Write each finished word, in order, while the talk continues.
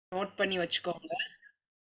Note பண்ணி வச்சுக்கோங்க.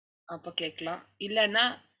 அப்போ கேட்கலாம். இல்லைன்னா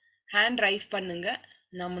ஹேண்ட் ரைஸ் பண்ணுங்க.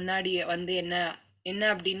 நான் முன்னாடி வந்து என்ன என்ன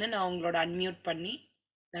அப்படின்னு நான் உங்களோட அன்மியூட் பண்ணி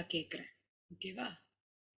நான் கேட்குறேன். ஓகேவா?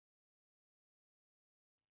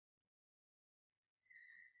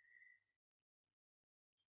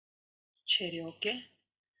 சரி, ஓகே.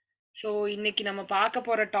 ஸோ இன்னைக்கு நம்ம பார்க்க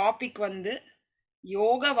போகிற டாபிக் வந்து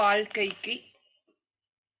யோக வாழ்க்கைக்கு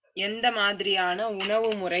எந்த மாதிரியான உணவு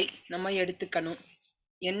முறை நம்ம எடுத்துக்கணும்,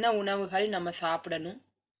 என்ன உணவுகள் நம்ம சாப்பிடணும்,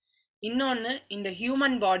 இன்னொன்று இந்த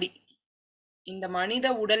ஹியூமன் பாடி, இந்த மனித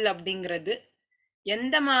உடல் அப்படிங்கிறது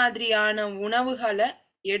எந்த மாதிரியான உணவுகளை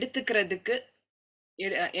எடுத்துக்கிறதுக்கு,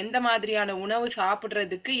 எந்த மாதிரியான உணவு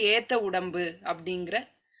சாப்பிட்றதுக்கு ஏத்த உடம்பு அப்படிங்கிற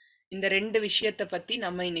இந்த ரெண்டு விஷயத்தை பற்றி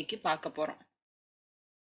நம்ம இன்னைக்கு பார்க்க போகிறோம்.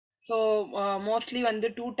 ஸோ மோஸ்ட்லி வந்து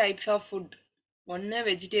டூ டைப்ஸ் ஆஃப் ஃபுட். ஒன்று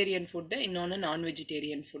வெஜிடேரியன் ஃபுட்டு, இன்னொன்று நான்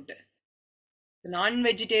வெஜிடேரியன் ஃபுட்டு. நான்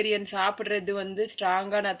வெஜிடேரியன் சாப்பிட்றது வந்து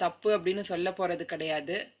ஸ்ட்ராங்காக நான் தப்பு அப்படின்னு சொல்ல போகிறது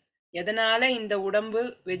கிடையாது. எதனால் இந்த உடம்பு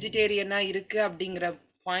வெஜிடேரியனாக இருக்குது அப்படிங்கிற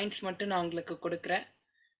பாயிண்ட்ஸ் மட்டும் நான் உங்களுக்கு கொடுக்குறேன்.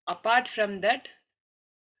 அப்பார்ட் ஃப்ரம் தட்,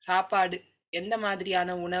 சாப்பாடு எந்த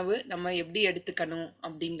மாதிரியான உணவு நம்ம எப்படி எடுத்துக்கணும்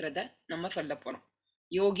அப்படிங்கிறத நம்ம சொல்ல போகிறோம்.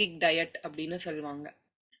 யோகிக் டயட் அப்படின்னு சொல்லுவாங்க.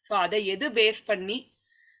 ஸோ அதை எது பேஸ் பண்ணி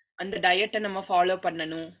அந்த டயட்டை நம்ம ஃபாலோ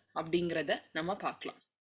பண்ணணும் அப்படிங்கிறத நம்ம பார்க்கலாம்.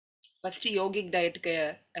 ஃபஸ்ட்டு யோகிக் டயட்டுக்கு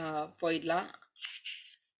போயிடலாம்.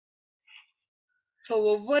 ஸோ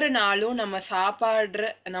ஒவ்வொரு நாளும்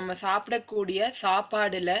நம்ம சாப்பிடக்கூடிய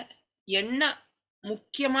சாப்பாடுல என்ன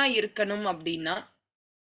முக்கியமாக இருக்கணும் அப்படின்னா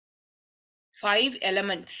 5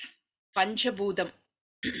 எலமெண்ட்ஸ், பஞ்சபூதம்.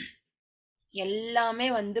 எல்லாமே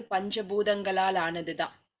வந்து பஞ்சபூதங்களால் ஆனது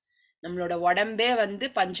தான். நம்மளோட உடம்பே வந்து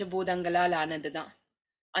பஞ்சபூதங்களால் ஆனது தான்.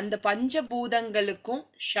 அந்த பஞ்சபூதங்களுக்கும்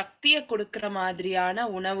சக்தியை கொடுக்குற மாதிரியான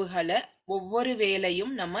உணவுகளை ஒவ்வொரு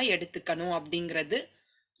வேளையும் நம்ம எடுத்துக்கணும் அப்படிங்கிறது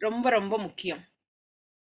ரொம்ப ரொம்ப முக்கியம்.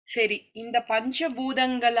 சரி, இந்த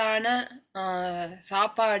பஞ்சபூதங்களான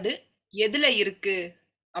சாப்பாடு எதுல இருக்கு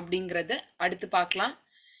அப்படிங்கிறத அடுத்து பார்க்கலாம்.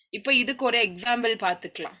 இப்போ இதுக்கு ஒரு எக்ஸாம்பிள்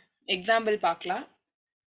பார்க்கலாம்.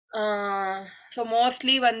 ஸோ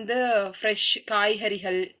மோஸ்ட்லி வந்து ஃப்ரெஷ்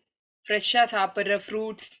காய்கறிகள், ஃப்ரெஷ்ஷாக சாப்பிட்ற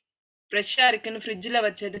ஃப்ரூட்ஸ், ஃப்ரெஷ்ஷாக இருக்குன்னு ஃப்ரிட்ஜில்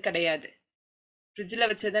வச்சது கிடையாது. ஃப்ரிட்ஜில்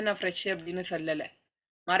வச்சதை நான் ஃப்ரெஷ்ஷு அப்படின்னு சொல்லலை.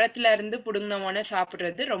 மரத்துல இருந்து பிடுங்கினோன்னே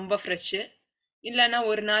சாப்பிட்றது ரொம்ப ஃப்ரெஷ்ஷு. இல்லைன்னா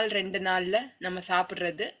ஒரு நாள் 2 நாளில் நம்ம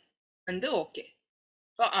சாப்பிட்றது வந்து ஓகே.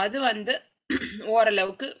 ஸோ அது வந்து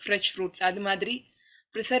ஓரளவுக்கு ஃப்ரெஷ் ஃப்ரூட்ஸ். அது மாதிரி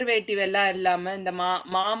ப்ரிசர்வேட்டிவ் எல்லாம் இல்லாமல் இந்த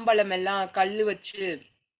மாம்பழம் எல்லாம் கல் வச்சு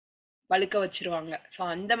பழுக்க வச்சிருவாங்க. ஸோ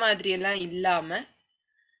அந்த மாதிரியெல்லாம் இல்லாமல்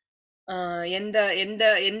எந்த எந்த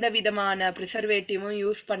எந்த விதமான ப்ரிசர்வேட்டிவும்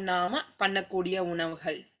யூஸ் பண்ணாமல் பண்ணக்கூடிய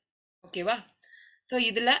உணவுகள். ஓகேவா? ஸோ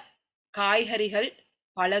இதில் காய்கறிகள்,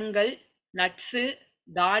 பழங்கள், நட்ஸு,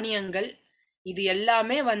 தானியங்கள், இது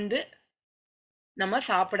எல்லாமே வந்து நம்ம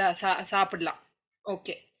சாப்பிடலாம்.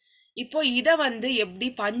 ஓகே. இப்போ இதை வந்து எப்படி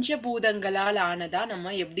பஞ்சபூதங்களால் ஆனதா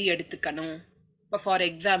நம்ம எப்படி எடுத்துக்கணும்? இப்போ ஃபார்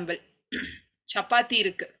எக்ஸாம்பிள் சப்பாத்தி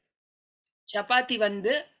இருக்கு. சப்பாத்தி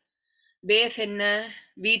வந்து பேஸ் என்ன?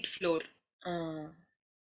 வீட் ஃப்ளோர்,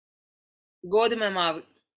 கோதுமை மாவு.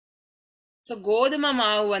 ஸோ கோதுமை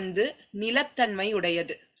மாவு வந்து நிலத்தன்மை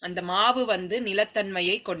உடையது. அந்த மாவு வந்து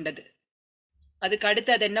நிலத்தன்மையை கொண்டது. அதுக்கு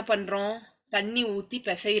அடுத்து அது என்ன பண்ணுறோம்? தண்ணி ஊற்றி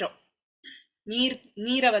பிசைகிறோம்.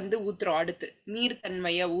 நீரை வந்து ஊற்றுறோம். அடுத்து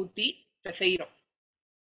நீர்த்தன்மையை ஊற்றி பிசைகிறோம்.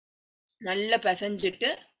 நல்லா பிசைஞ்சிட்டு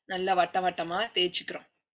நல்லா வட்டம் வட்டமாக தேய்ச்சிக்கிறோம்.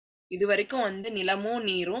 இது வரைக்கும் வந்து நிலமும்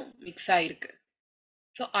நீரும் மிக்ஸ் ஆயிருக்கு.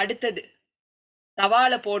 ஸோ அடுத்தது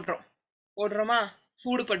தவால போடுறோமா,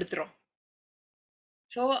 சூடுபடுத்துகிறோம்.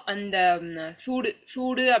 ஸோ அந்த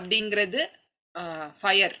சூடு அப்படிங்கிறது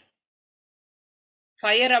ஃபயர்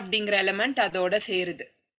அப்படிங்கிற எலமெண்ட் அதோட சேருது.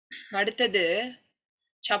 அடுத்தது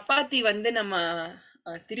சப்பாத்தி வந்து நம்ம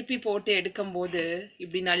திருப்பி போட்டு எடுக்கும்போது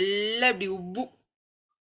இப்படி நல்லா இப்படி உப்பும்.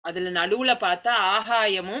 அதில் நடுவில் பார்த்தா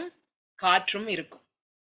ஆகாயமும் காற்றும் இருக்கும்.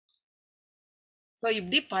 ஸோ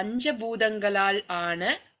இப்படி பஞ்சபூதங்களால் ஆன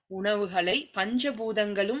உணவுகளை,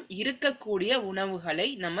 பஞ்சபூதங்களும் இருக்கக்கூடிய உணவுகளை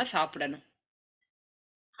நம்ம சாப்பிடணும்.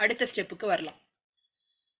 அடுத்த ஸ்டெப்புக்கு வரலாம்.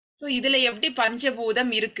 ஸோ இதில் எப்படி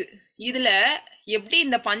பஞ்சபூதம் இருக்கு, இதில் எப்படி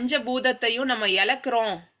இந்த பஞ்சபூதத்தையும் நம்ம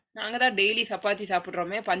இழக்கிறோம்? நாங்கள் தான் டெய்லி சப்பாத்தி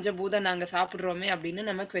சாப்பிட்றோமே, பஞ்சபூதம் நாங்கள் சாப்பிட்றோமே அப்படின்னு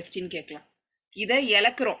நம்ம கொஸ்டின் கேட்கலாம். இதை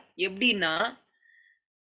இழக்கிறோம் எப்படின்னா,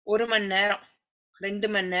 1 மணி நேரம், 2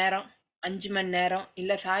 மணி நேரம், 5 மணி நேரம்,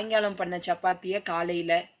 இல்லை சாயங்காலம் பண்ண சப்பாத்தியை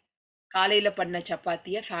காலையில் பண்ண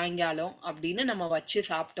சப்பாத்தியை சாயங்காலம் அப்படின்னு நம்ம வச்சு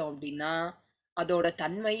சாப்பிட்டோம் அப்படின்னா அதோட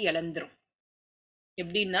தன்மை இழந்துரும்.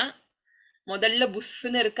 எப்படின்னா, முதல்ல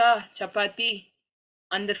புஷ்ஷுன்னு இருக்கா சப்பாத்தி,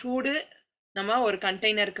 அந்த சூடு நம்ம ஒரு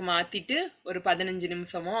கண்டெய்னருக்கு மாற்றிட்டு ஒரு 15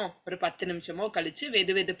 நிமிஷமோ ஒரு 10 நிமிஷமோ கழித்து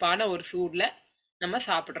வெது வெதுப்பான ஒரு சூடில் நம்ம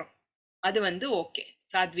சாப்பிடுறோம். அது வந்து ஓகே,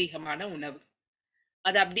 சாத்வீகமான உணவு.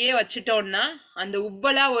 அது அப்படியே வச்சுட்டோம்னா அந்த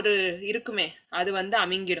உப்பலா ஒரு இருக்குமே, அது வந்து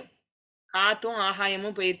அமிங்கிடும். காத்தும்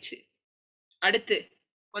ஆகாயமும் போயிடுச்சு. அடுத்து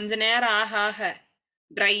கொஞ்ச நேரம் ஆக ஆக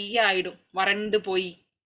ட்ரை ஆயிடும், வறண்டு போய்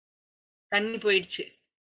தண்ணி போயிடுச்சு.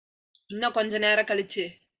 இன்னும் கொஞ்ச நேரம் கழிச்சு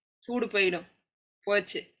சூடு போயிடும்,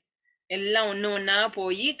 போச்சு. எல்லாம் ஒண்ணு ஒண்ணா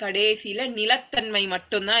போய் கடைசியில நிலத்தன்மை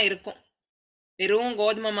மட்டும்தான் இருக்கும். வெறும்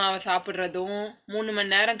கோதுமை மாவை சாப்பிடுறதும் 3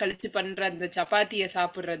 மணி நேரம் கழிச்சு பண்ற அந்த சப்பாத்திய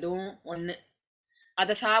சாப்பிடுறதும் ஒண்ணு.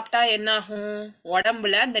 அதை சாப்பிட்டா என்ன ஆகும்?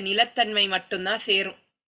 உடம்புல அந்த நிலத்தன்மை மட்டும்தான் சேரும்.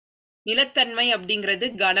 நிலத்தன்மை அப்படிங்கிறது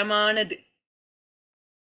கனமானது.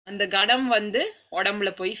 அந்த கனம் வந்து உடம்புல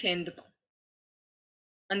போய் சேர்ந்துக்கும்.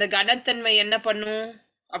 அந்த கனத்தன்மை என்ன பண்ணும்?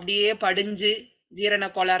 அப்படியே படிஞ்சு ஜீரண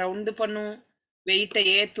கோளாறை உண்டு பண்ணும், வெயிட்டை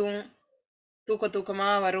ஏத்தும், தூக்கமா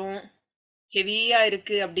வரும், ஹெவியா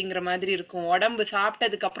இருக்கு அப்படிங்கிற மாதிரி இருக்கும். உடம்பு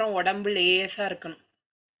சாப்பிட்டதுக்கு அப்புறம் உடம்பு லேசா இருக்கணும்.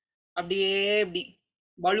 அப்படியே இப்படி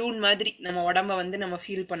பலூன் மாதிரி நம்ம உடம்ப வந்து நம்ம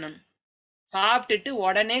ஃபீல் பண்ணணும். சாப்பிட்டுட்டு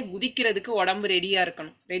உடனே குதிக்கிறதுக்கு உடம்பு ரெடியா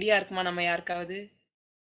இருக்கணும். ரெடியா இருக்குமா நம்ம யாருக்காவது?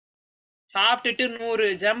 சாப்பிட்டுட்டு 100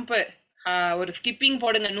 ஜம்ப், ஒரு ஸ்கிப்பிங்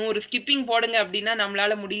போடுங்க, 100 ஸ்கிப்பிங் போடுங்க அப்படின்னா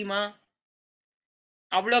நம்மளால முடியுமா?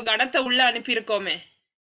 அவ்வளோ கணத்தை உள்ள அனுப்பியிருக்கோமே,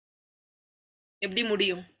 எப்படி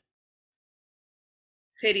முடியும்?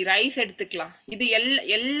 சரி, ரைஸ் எடுத்துக்கலாம். இது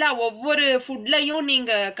எல்லா ஒவ்வொரு ஃபுட்லையும்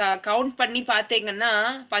நீங்க கவுண்ட் பண்ணி பார்த்தீங்கன்னா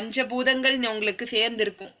பஞ்சபூதங்கள் உங்களுக்கு சேர்ந்து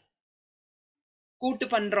இருக்கும். கூட்டு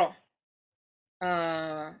பண்றோம்,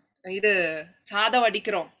 இது சாதம்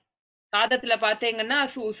வடிக்கிறோம். சாதத்துல பார்த்தீங்கன்னா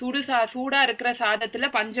சூடா இருக்கிற சாதத்துல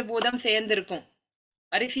பஞ்சபூதம் சேர்ந்து இருக்கும்.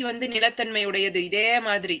 அரிசி வந்து நிலத்தன்மை உடையது. இதே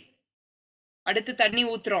மாதிரி அடுத்து தண்ணி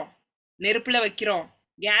ஊத்துறோம், நெருப்புல வைக்கிறோம்,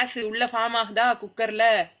 கேஸ் உள்ள ஃபார்ம் ஆகுதா குக்கர்ல?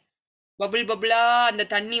 பபுள் பபுளா அந்த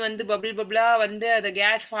தண்ணி வந்து பபுள் பபுளா வந்து அந்த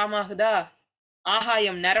கேஸ் ஃபார்ம் ஆகுதா?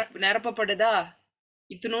 ஆகாயம் நிரப்பப்படுதா?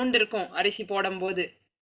 இத்தினூண்டு இருக்கும் அரிசி போடும்போது.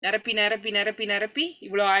 நிரப்பி நிரப்பி நிரப்பி நிரப்பி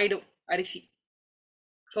இவ்வளோ ஆயிடும் அரிசி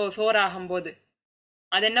சோறாகும் போது.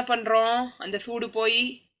 அது என்ன பண்றோம்? அந்த சூடு போய்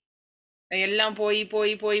எல்லாம் போய்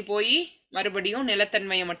போய் போய் போய் மறுபடியும்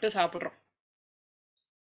நிலத்தன்மையை மட்டும் சாப்பிட்றோம்.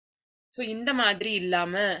 ஸோ இந்த மாதிரி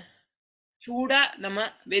இல்லாம சூடா நம்ம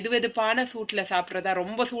வெதுவெதுப்பான சூட்டில் சாப்பிட்றதா.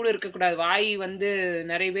 ரொம்ப சூடு இருக்கக்கூடாது. வாய் வந்து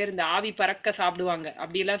நிறைய பேர் இந்த ஆவி பறக்க சாப்பிடுவாங்க,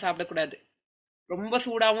 அப்படியெல்லாம் சாப்பிடக்கூடாது. ரொம்ப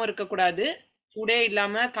சூடாகவும் இருக்கக்கூடாது, சூடே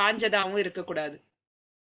இல்லாம காஞ்சதாகவும் இருக்கக்கூடாது.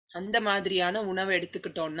 அந்த மாதிரியான உணவை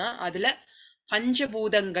எடுத்துக்கிட்டோம்னா அதுல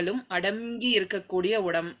பஞ்சபூதங்களும் அடங்கி இருக்கக்கூடிய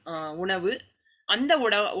உணவு. அந்த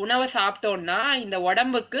உணவை சாப்பிட்டோம்னா இந்த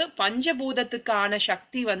உடம்புக்கு பஞ்சபூதத்துக்கான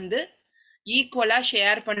சக்தி வந்து ஈக்குவலா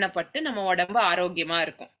ஷேர் பண்ணப்பட்டு நம்ம உடம்பு ஆரோக்கியமா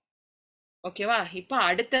இருக்கும். ஓகேவா? இப்ப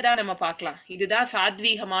அடுத்ததா நம்ம பார்க்கலாம். இதுதான்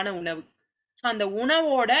சாத்வீகமான உணவு. அந்த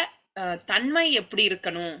உணவோட தன்மை எப்படி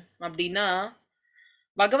இருக்கணும் அப்படின்னா,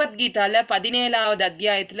 பகவத்கீதால 17வது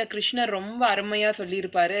அத்தியாயத்துல கிருஷ்ணர் ரொம்ப அருமையா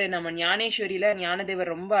சொல்லியிருப்பாரு. நம்ம ஞானேஸ்வரியில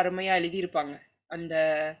ஞானதேவர் ரொம்ப அருமையா எழுதியிருப்பாங்க அந்த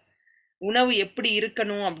உணவு எப்படி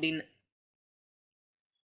இருக்கணும் அப்படின்னு.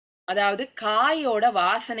 அதாவது காயோட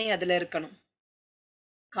வாசனை அதுல இருக்கணும்.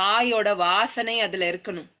 காயோட வாசனை அதுல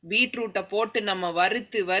இருக்கணும். பீட்ரூட்டை போட்டு நம்ம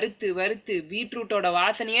வறுத்து வறுத்து வறுத்து பீட்ரூட்டோட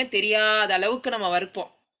வாசனையே தெரியாத அளவுக்கு நம்ம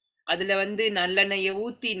வறுப்போம். அதுல வந்து நல்லெண்ணெயை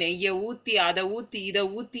ஊத்தி, நெய்யை ஊத்தி, அதை ஊத்தி, இதை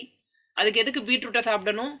ஊத்தி. அதுக்கு எதுக்கு பீட்ரூட்டை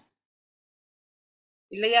சாப்பிடணும்?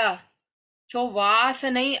 இல்லையா? ஸோ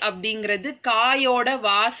வாசனை அப்படிங்கிறது காயோட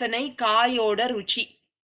வாசனை, காயோட ருச்சி.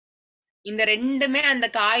 இந்த ரெண்டுமே அந்த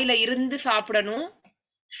காயில இருந்து சாப்பிடணும்.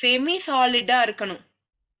 செமி சாலிடா இருக்கணும்.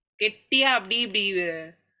 கெட்டியா அப்படி இப்படி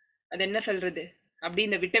அது என்ன சொல்றது, அப்படி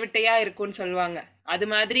இந்த விட்ட விட்டையா இருக்கும்னு சொல்லுவாங்க. அது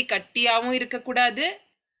மாதிரி கட்டியாவும் இருக்கக்கூடாது,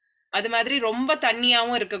 அது மாதிரி ரொம்ப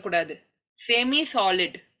தண்ணியாவும் இருக்கக்கூடாது. Semi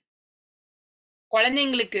solid.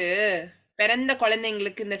 குழந்தைங்களுக்கு, பிறந்த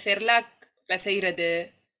குழந்தைங்களுக்கு இந்த செர்லாக் பிசைறது,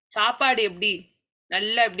 சாப்பாடு எப்படி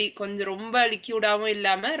நல்லா எப்படி கொஞ்சம் ரொம்ப லிக்யூடாகவும்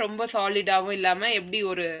இல்லாம ரொம்ப சாலிடாகவும் இல்லாம எப்படி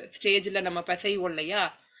ஒரு ஸ்டேஜ்ல நம்ம பிசைவோம் இல்லையா,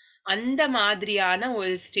 அந்த மாதிரியான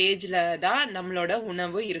ஒரு ஸ்டேஜ்ல தான் நம்மளோட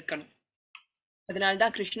உணவு இருக்கணும்.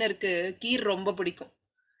 அதனால்தான் கிருஷ்ணருக்கு கீர் ரொம்ப பிடிக்கும்.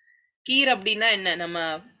 கீர் அப்படின்னா என்ன? நம்ம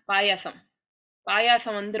பாயாசம்.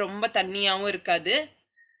 பாயாசம் வந்து ரொம்ப தண்ணியாகவும் இருக்காது,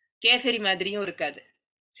 கேசரி மாதிரியும் இருக்காது,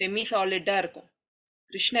 செமி சாலிடா இருக்கும்.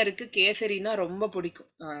 கிருஷ்ணருக்கு கேசரினா ரொம்ப பிடிக்கும்,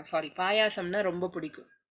 சாரி பாயாசம்னா ரொம்ப பிடிக்கும்.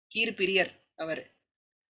 கீர் பிரியர் அவர்.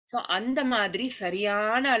 ஸோ அந்த மாதிரி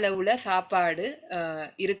சரியான அளவுல சாப்பாடு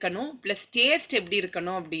இருக்கணும். ப்ளஸ் டேஸ்ட் எப்படி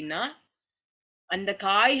இருக்கணும் அப்படின்னா, அந்த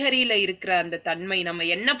காய்கறியில இருக்கிற அந்த தன்மை, நம்ம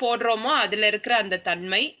என்ன போடுறோமோ அதுல இருக்கிற அந்த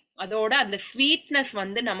தன்மை, அதோட அந்த ஸ்வீட்னஸ்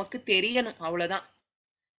வந்து நமக்கு தெரியணும். அவ்வளவுதான்.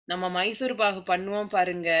 நம்ம மைசூர் பாகு பண்ணுவோம்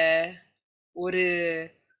பாருங்க, ஒரு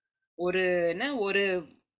ஒரு என்ன ஒரு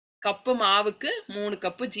கப்பு மாவுக்கு 3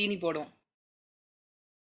 கப்பு ஜீனி போடுவோம்.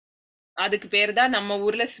 அதுக்கு பேர் தான் நம்ம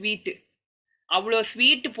ஊர்ல ஸ்வீட்டு. அவ்வளோ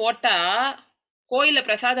ஸ்வீட் போட்டா கோயில்ல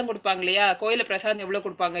பிரசாதம் கொடுப்பாங்க இல்லையா? கோயில்ல பிரசாதம் எவ்வளோ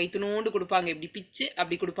கொடுப்பாங்க? இத்தினூண்டு கொடுப்பாங்க, இப்படி பிச்சு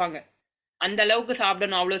அப்படி கொடுப்பாங்க. அந்த அளவுக்கு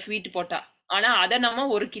சாப்பிடணும் அவ்வளோ ஸ்வீட் போட்டா. ஆனா அதை நம்ம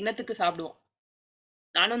ஒரு கிண்ணத்துக்கு சாப்பிடுவோம்.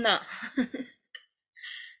 நானும் தான்.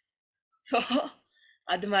 ஸோ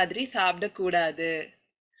அது மாதிரி சாப்பிடக்கூடாது.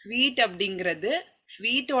 ஸ்வீட் அப்படிங்கிறது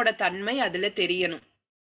ஸ்வீட்டோட தன்மை அதுல தெரியணும்.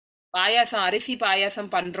 பாயாசம், அரிசி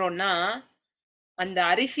பாயாசம் பண்றோம்னா அந்த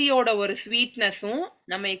அரிசியோட ஒரு ஸ்வீட்னஸும்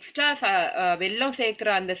நம்ம எக்ஸ்ட்ரா வெல்லம் சேர்க்குற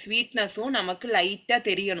அந்த ஸ்வீட்னஸும் நமக்கு லைட்டா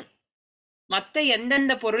தெரியணும். மற்ற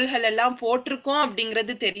எந்தெந்த பொருள்கள் எல்லாம் போட்டிருக்கோம்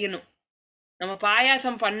அப்படிங்கிறது தெரியணும். நம்ம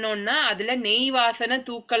பாயாசம் பண்ணோம்னா அதுல நெய் வாசனை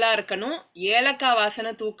தூக்கலா இருக்கணும், ஏலக்காய்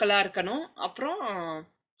வாசனை தூக்கலா இருக்கணும், அப்புறம்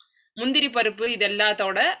முந்திரி பருப்பு இது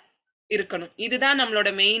எல்லாத்தோட இருக்கணும். இதுதான் நம்மளோட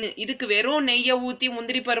மெயின். இதுக்கு வெறும் நெய்யை ஊத்தி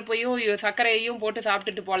முந்திரி பருப்பையும் சர்க்கரையையும் போட்டு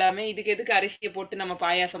சாப்பிட்டுட்டு போலாமே, இதுக்கு எதுக்கு அரிசியை போட்டு நம்ம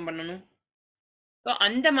பாயாசம் பண்ணணும்? ஸோ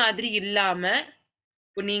அந்த மாதிரி இல்லாம,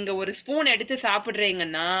 இப்போ நீங்க ஒரு ஸ்பூன் எடுத்து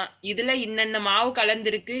சாப்பிடுறீங்கன்னா இதுல இன்னென்ன மாவு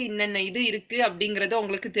கலந்திருக்கு, இன்னென்ன இது இருக்கு அப்படிங்கறது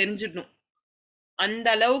உங்களுக்கு தெரிஞ்சிடணும். அந்த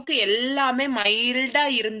அளவுக்கு எல்லாமே மைல்டா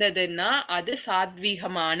இருந்ததுன்னா அது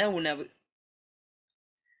சாத்வீகமான உணவு.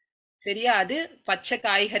 சரியா? அது பச்சை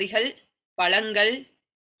காய்கறிகள், பழங்கள்,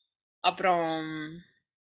 அப்புறம்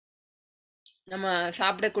நம்ம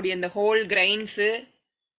சாப்பிடக்கூடிய இந்த ஹோல் கிரைன்ஸு,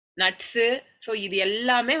 நட்ஸு. ஸோ இது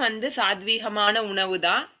எல்லாமே வந்து சாத்வீகமான உணவு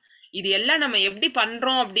தான். இது எல்லாம் நம்ம எப்படி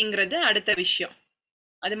பண்றோம் அப்படிங்கிறது அடுத்த விஷயம்.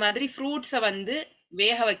 அது மாதிரி ஃப்ரூட்ஸை வந்து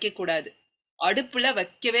வேக வைக்கக்கூடாது, அடுப்புல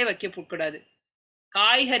வைக்கக்கூடாது.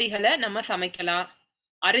 காய்கறிகளை நம்ம சமைக்கலாம்.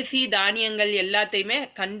 அரிசி தானியங்கள் எல்லாத்தையுமே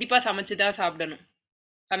கண்டிப்பா சமைச்சுதான் சாப்பிடணும்,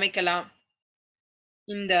 சமைக்கலாம்.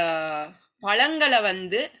 இந்த பழங்களை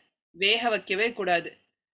வந்து வேக வைக்கவே கூடாது.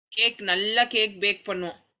 நல்லா கேக் பேக்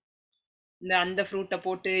பண்ணுவோம். அந்த ஃப்ரூட்டை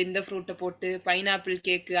போட்டு இந்த ஃப்ரூட்டை போட்டு பைனாப்பிள்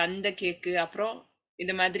கேக்கு, அந்த கேக்கு, அப்புறம்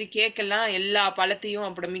இந்த மாதிரி கேக்கெல்லாம் எல்லா பழத்தையும்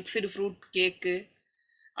அப்புறம் மிக்சடு ஃப்ரூட் கேக்கு.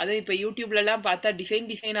 அதுவும் இப்போ யூடியூப்லலாம் பார்த்தா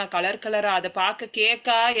டிசைனாக கலர் கலராக அதை பார்க்க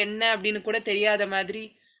கேக்கா என்ன அப்படின்னு கூட தெரியாத மாதிரி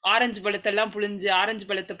ஆரஞ்சு பழத்தெல்லாம் புழிஞ்சு ஆரஞ்சு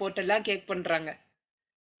பழத்தை போட்டெல்லாம் கேக் பண்ணுறாங்க.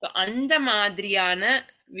 ஸோ அந்த மாதிரியான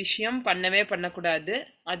விஷயம் பண்ணவே பண்ணக்கூடாது.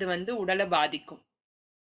 அது வந்து உடலை பாதிக்கும்.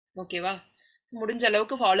 ஓகேவா? முடிஞ்ச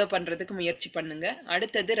அளவுக்கு ஃபாலோ பண்ணுறதுக்கு முயற்சி பண்ணுங்க.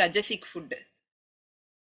 அடுத்தது ரஜசிக் ஃபுட்டு.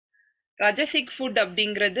 ரஜசிக் ஃபுட்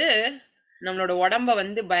அப்படிங்கிறது நம்மளோட உடம்ப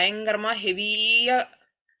வந்து பயங்கரமாக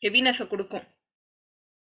ஹெவினஸை கொடுக்கும்.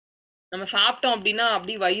 நம்ம சாப்பிட்டோம் அப்படின்னா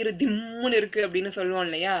அப்படி வயிறு திம்முன்னு இருக்கு அப்படின்னு சொல்லுவோம்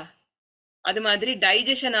இல்லையா? அது மாதிரி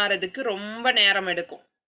டைஜஷன் ஆறதுக்கு ரொம்ப நேரம் எடுக்கும்.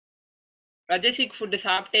 ரஜசிக் ஃபுட்டு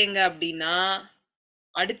சாப்பிட்டேங்க அப்படின்னா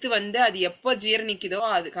அடுத்து வந்து அது எப்போ ஜீரணிக்குதோ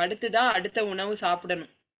அதுக்கு அடுத்து தான் அடுத்த உணவு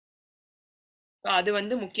சாப்பிடணும். ஸோ அது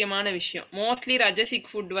வந்து முக்கியமான விஷயம். மோஸ்ட்லி ரஜசிக்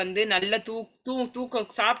ஃபுட் வந்து நல்ல தூக்கம்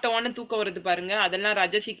சாப்பிட்டோன்னு தூக்கம் வருது பாருங்க, அதெல்லாம்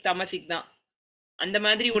ரஜசிக் தமசிக் தான். அந்த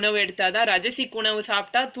மாதிரி உணவு எடுத்தாதான் ரஜசிக் உணவு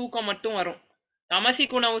சாப்பிட்டா தூக்கம் மட்டும் வரும்.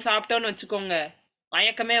 தமசிக் உணவு சாப்பிட்டோன்னு வச்சுக்கோங்க,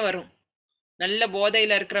 மயக்கமே வரும். நல்ல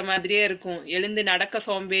போதையில இருக்கிற மாதிரியே இருக்கும். எழுந்து நடக்க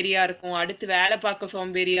சோம்பேறியா இருக்கும், அடுத்து வேலை பார்க்க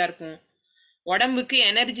சோம்பேறியா இருக்கும். உடம்புக்கு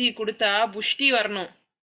எனர்ஜி கொடுத்தா புஷ்டி வரணும்.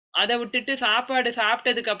 அதை விட்டுட்டு சாப்பாடு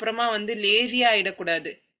சாப்பிட்டதுக்கு அப்புறமா வந்து லேசியா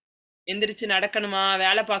ஆயிடக்கூடாது. எந்திரிச்சு நடக்கணுமா,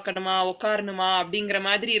 வேலை பார்க்கணுமா, உட்காரணுமா அப்படிங்கிற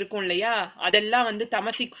மாதிரி இருக்கும் இல்லையா? அதெல்லாம் வந்து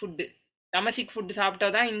தமசிக் ஃபுட்டு. தமசிக் ஃபுட்டு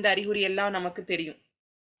சாப்பிட்டாதான் இந்த அறிகுறி எல்லாம் நமக்கு தெரியும்.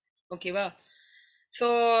 ஓகேவா? ஸோ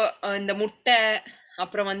இந்த முட்டை,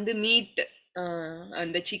 அப்புறம் வந்து மீட்,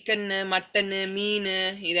 அந்த சிக்கன்னு, மட்டனு, மீன்,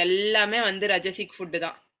 இது எல்லாமே வந்து ரஜசிக் ஃபுட்டு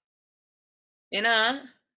தான். ஏன்னா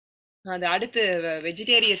அது அடுத்து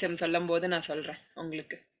வெஜிடேரியசம் சொல்லும் போது நான் சொல்றேன்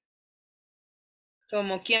உங்களுக்கு. ஸோ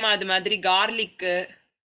முக்கியமாக அது மாதிரி கார்லிக்கு,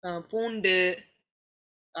 பூண்டு,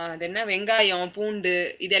 அது என்ன வெங்காயம், பூண்டு,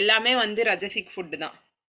 இது எல்லாமே வந்து ரஜசிக் ஃபுட்டு தான்.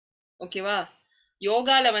 ஓகேவா?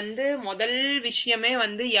 யோகால வந்து முதல் விஷயமே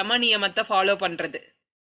வந்து யம நியமத்தை ஃபாலோ பண்றது.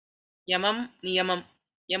 யமம் நியமம்.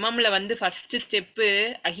 யமம்ல வந்து ஃபர்ஸ்ட் ஸ்டெப்பு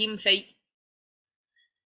அஹிம்சை.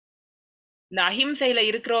 இந்த அஹிம்சையில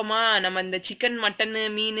இருக்கிறோமா, நம்ம இந்த சிக்கன், மட்டனு,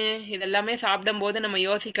 மீன் இதெல்லாமே சாப்பிடும் போது நம்ம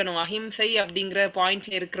யோசிக்கணும், அஹிம்சை அப்படிங்கிற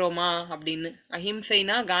பாயிண்ட்ல இருக்கிறோமா அப்படின்னு.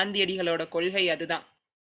 அஹிம்சைனா காந்தியடிகளோட கொள்கை அதுதான்.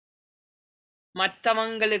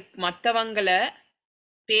 மற்றவங்களை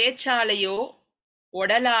பேச்சாலையோ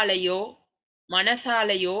உடலாலையோ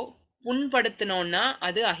மனசாலையோ புண்படுத்தினோம்னா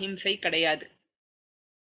அது அஹிம்சை கிடையாது.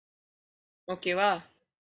 ஓகேவா?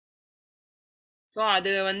 ஸோ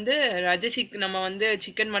அது வந்து ரஜசிக். நம்ம வந்து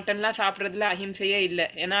சிக்கன் மட்டன்லாம் சாப்பிட்றதுல அஹிம்சையே இல்லை,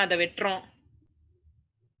 ஏன்னா அதை வெட்டுறோம்.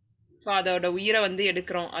 ஸோ அதோட உயிரை வந்து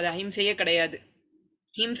எடுக்கிறோம், அது அஹிம்சையே கிடையாது,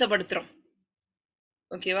 ஹிம்சப்படுத்துகிறோம்.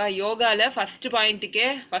 ஓகேவா? யோகால ஃபர்ஸ்ட்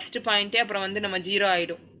பாயிண்ட்டே அப்புறம் வந்து நம்ம ஜீரோ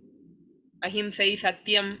ஆயிடும். அஹிம்சை,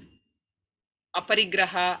 சத்தியம்,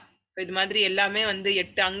 அபரிக்கிரகா, இது மாதிரி எல்லாமே வந்து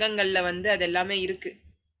 8 அங்கங்கள்ல வந்து அது எல்லாமே இருக்கு.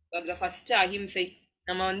 அதுல ஃபர்ஸ்ட் அஹிம்சை.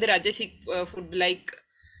 நம்ம வந்து rajasic food like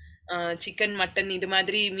chicken mutton இது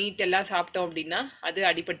மாதிரி மீட் எல்லாம் சாப்பிட்டோம் அப்படின்னா அது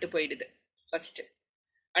அடிபட்டு போயிடுது ஃபர்ஸ்ட்.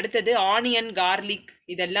 அடுத்தது ஆனியன் கார்லிக்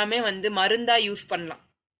இதெல்லாமே வந்து மருந்தா யூஸ் பண்ணலாம்.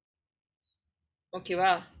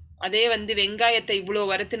 ஓகேவா? அதே வந்து வெங்காயத்தை இவ்வளோ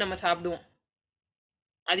வறுத்து நம்ம சாப்பிடுவோம்.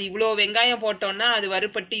 அது இவ்வளோ வெங்காயம் போட்டோம்னா அது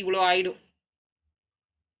வறுபட்டு இவ்வளோ ஆயிடும்.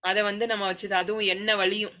 அதை வந்து நம்ம வச்சு அதுவும் எண்ணெய்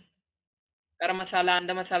வலியும். கரம் மசாலா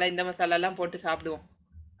அந்த மசாலா இந்த மசாலா எல்லாம் போட்டு சாப்பிடுவோம்.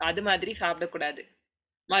 அது மாதிரி சாப்பிடக்கூடாது.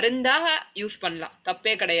 மருந்தாக யூஸ் பண்ணலாம்,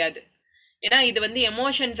 தப்பே கிடையாது. ஏன்னா இது வந்து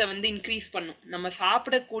எமோஷன்ஸை வந்து இன்க்ரீஸ் பண்ணும். நம்ம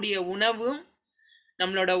சாப்பிடக்கூடிய உணவும்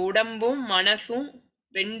நம்மளோட உடம்பும் மனசும்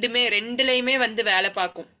ரெண்டுலையுமே வந்து வேலை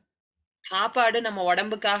பார்க்கும். சாப்பாடு நம்ம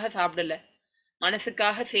உடம்புக்காக சாப்பிடல,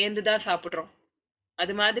 மனசுக்காக சேர்ந்து தான் சாப்பிட்றோம்.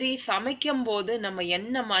 அது மாதிரி சமைக்கும் போது நம்ம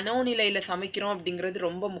என்ன மனோநிலையில சமைக்கிறோம் அப்படிங்கிறது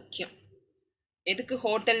ரொம்ப முக்கியம். எதுக்கு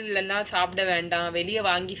ஹோட்டல்லாம் சாப்பிட வேண்டாம், வெளியே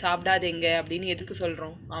வாங்கி சாப்பிடாதீங்க அப்படின்னு எதுக்கு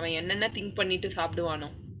சொல்றோம்? அவன் என்னென்ன திங்க் பண்ணிட்டு சாப்பிடுவானோ.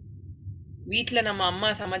 வீட்டில் நம்ம அம்மா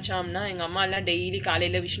சமைச்சோம்னா எங்கள் அம்மா எல்லாம் டெய்லி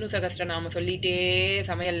காலையில் விஷ்ணு சகஸ்ரநாமம் சொல்லிட்டே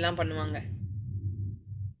சமையல்லாம் பண்ணுவாங்க.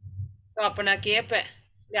 ஸோ அப்போ நான் கேட்பேன்,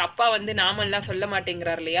 இந்த அப்பா வந்து நாமெல்லாம் சொல்ல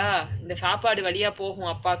மாட்டேங்கிறார் இல்லையா, இந்த சாப்பாடு வழியாக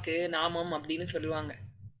போகும் அப்பாக்கு நாமம் அப்படின்னு சொல்லுவாங்க.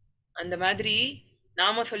 அந்த மாதிரி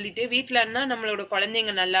நாம சொல்லிட்டு வீட்டிலன்னா நம்மளோட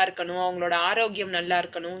குழந்தைங்க நல்லா இருக்கணும், அவங்களோட ஆரோக்கியம் நல்லா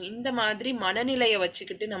இருக்கணும், இந்த மாதிரி மனநிலையை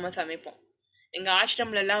வச்சுக்கிட்டு நம்ம சமைப்போம். எங்கள்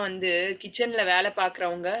ஆசிரம்லலாம் வந்து கிச்சனில் வேலை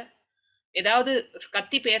பார்க்குறவங்க ஏதாவது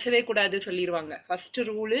கத்தி பேசவே கூடாது சொல்லிடுவாங்க. ஃபர்ஸ்ட்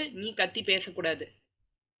ரூலு, நீ கத்தி பேசக்கூடாது.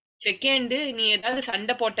 செகண்டு, நீ ஏதாவது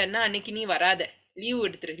சண்டை போட்டேன்னா அன்னைக்கு நீ வராத, லீவ்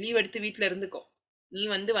எடுத்து வீட்டில் இருந்துக்கோ, நீ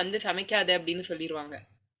வந்து வந்து சமைக்காத அப்படின்னு சொல்லிடுவாங்க.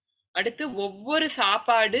 அடுத்து ஒவ்வொரு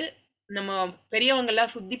சாப்பாடு நம்ம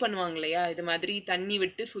பெரியவங்கெல்லாம் சுத்தி பண்ணுவாங்க இல்லையா, இது மாதிரி தண்ணி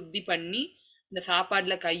விட்டு சுத்தி பண்ணி இந்த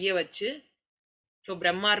சாப்பாடுல கையை வச்சு ஸோ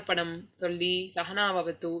பிரம்மார்ப்பணம் சொல்லி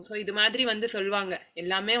சகனாவவத்து ஸோ இது மாதிரி வந்து சொல்லுவாங்க.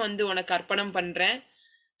 எல்லாமே வந்து உனக்கு அர்ப்பணம் பண்றேன்.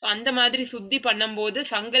 ஸோ அந்த மாதிரி சுத்தி பண்ணும்போது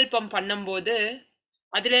சங்கல்பம் பண்ணும்போது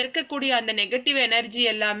அதுல இருக்கக்கூடிய அந்த நெகட்டிவ் எனர்ஜி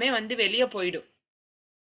எல்லாமே வந்து வெளியே போயிடும்.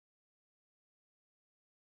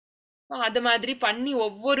 அது மாதிரி பண்ணி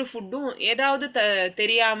ஒவ்வொரு ஃபுட்டும் ஏதாவது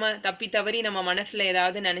தெரியாம தப்பி தவறி நம்ம மனசுல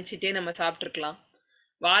ஏதாவது நினைச்சிட்டே நம்ம சாப்பிட்ருக்கலாம்.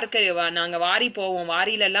 நாங்க வாரி போவோம்.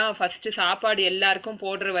 வாரியிலலாம் ஃபர்ஸ்ட் சாப்பாடு எல்லாருக்கும்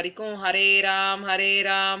போடுற வரைக்கும் ஹரே ராம்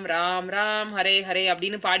ராம் ராம் ஹரே ஹரே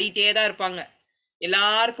அப்படின்னு பாடிட்டே தான் இருப்பாங்க.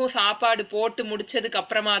 எல்லாருக்கும் சாப்பாடு போட்டு முடிச்சதுக்கு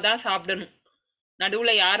அப்புறமா தான் சாப்பிடணும்.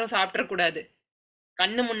 நடுவுல யாரும் சாப்பிடக்கூடாது.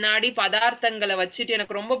 கண்ணு முன்னாடி பதார்த்தங்களை வச்சுட்டு,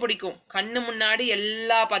 எனக்கு ரொம்ப பிடிக்கும், கண்ணு முன்னாடி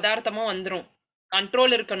எல்லா பதார்த்தமும் வந்துடும்.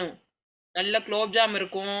 கண்ட்ரோல் இருக்கணும். நல்ல குலோப்ஜாம்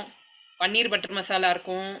இருக்கும், பன்னீர் பட்டர் மசாலா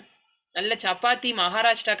இருக்கும், நல்ல சப்பாத்தி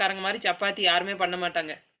மகாராஷ்டிராக்காரங்க மாதிரி சப்பாத்தி யாருமே பண்ண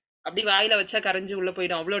மாட்டாங்க. அப்படி வாயில வச்சா கரைஞ்சி உள்ள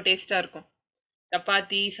போயிடும், அவ்வளோ டேஸ்டா இருக்கும்.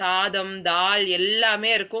 சப்பாத்தி சாதம் தால்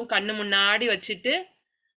எல்லாமே இருக்கும். கண்ணு முன்னாடி வச்சுட்டு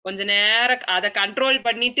கொஞ்ச நேரம் அதை கண்ட்ரோல்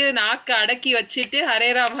பண்ணிட்டு நாக்கு அடக்கி வச்சுட்டு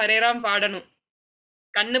ஹரேராம் பாடணும்.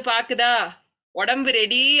 கண்ணு பாக்குதா, உடம்பு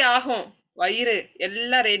ரெடி ஆகும், வயிறு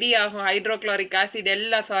எல்லாம் ரெடி ஆகும், ஹைட்ரோக்ளோரிக் ஆசிட்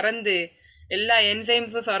எல்லாம் சுரந்து எல்லா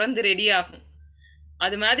என்சைம்ஸும் சுரந்து ரெடி ஆகும்.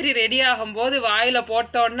 அது மாதிரி ரெடி ஆகும்போது வாயில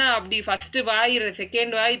போட்டோன்னா அப்படி ஃபர்ஸ்ட் வாய்,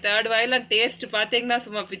 செகண்ட் வாய், தேர்ட் வாயெல்லாம் டேஸ்ட் பார்த்தீங்கன்னா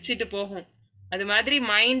சும்மா பிச்சுட்டு போகும். அது மாதிரி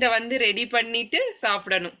மைண்டை வந்து ரெடி பண்ணிட்டு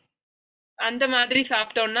சாப்பிடணும். அந்த மாதிரி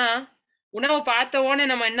சாப்பிட்டோம்னா உணவை பார்த்தவோன்னே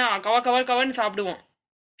நம்ம என்ன கவன்னு சாப்பிடுவோம்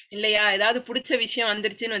இல்லையா? ஏதாவது பிடிச்ச விஷயம்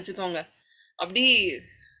வந்துருச்சுன்னு வச்சுக்கோங்க, அப்படி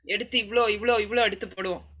எடுத்து இவ்வளோ இவ்வளோ இவ்வளோ எடுத்து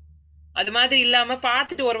போடுவோம். அது மாதிரி இல்லாம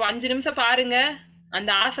பார்த்துட்டு ஒரு 5 நிமிஷம் பாருங்க,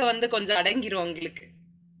 அந்த ஆசை வந்து கொஞ்சம் அடங்கிரும் உங்களுக்கு.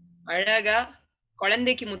 அழகா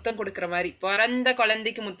குழந்தைக்கு முத்தம் கொடுக்குற மாதிரி, பிறந்த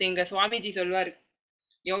குழந்தைக்கு முத்தம். எங்க சுவாமிஜி சொல்வாரு,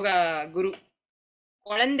 யோகா குரு,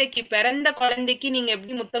 பிறந்த குழந்தைக்கு நீங்க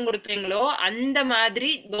எப்படி முத்தம் கொடுப்பீங்களோ அந்த மாதிரி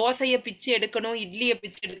தோசைய பிச்சு எடுக்கணும், இட்லியை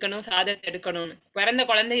பிச்சு எடுக்கணும், சாதத்தை எடுக்கணும்னு. பிறந்த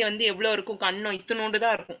குழந்தைய வந்து எவ்வளவு இருக்கும், கண்ணம் இத்தினோண்டு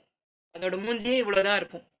தான் இருக்கும், அதோட மூஞ்சியே இவ்வளவுதான்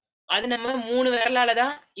இருக்கும். அது நம்ம 3 விரலால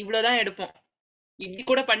தான் இவ்வளவுதான் எடுப்போம், இப்படி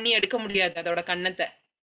கூட பண்ணி எடுக்க முடியாது அதோட கன்னத்தை.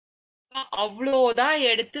 அவ்வளோதான்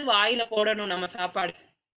எடுத்து வாயில போடணும் நம்ம சாப்பாடு.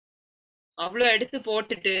 அவ்வளோ எடுத்து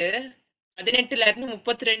போட்டுட்டு 18ல இருந்து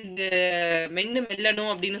 32 மென்னு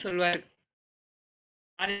மெல்லணும் அப்படின்னு சொல்லுவாரு.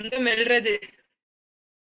 அது எங்க மெல்றது,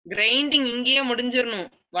 கிரைண்டிங் இங்கேயே முடிஞ்சிடணும்.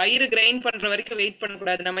 வயிறு கிரைண்ட் பண்ற வரைக்கும் வெயிட்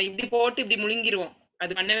பண்ணக்கூடாது. நம்ம இப்படி போட்டு இப்படி முழுங்கிருவோம்,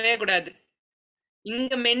 அது பண்ணவே கூடாது.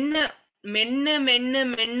 இங்க மென்னு மென்னு மென்னு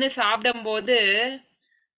மென்னு சாப்பிடும் போது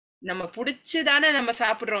நம்ம பிடிச்சுதானே நம்ம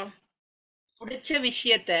சாப்பிடுறோம். பிடிச்ச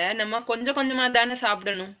விஷயத்த நம்ம கொஞ்சம் கொஞ்சமா தானே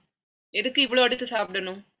சாப்பிடணும். எதுக்கு இவ்வளோ எடுத்து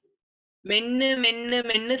சாப்பிடணும்? மென்னு மென்னு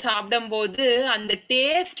மென்னு சாப்பிடும் போது அந்த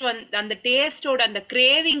டேஸ்ட் வந்து அந்த டேஸ்டோட அந்த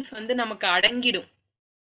கிரேவிங்ஸ் வந்து நமக்கு அடங்கிடும்.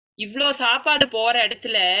 இவ்வளோ சாப்பாடு போற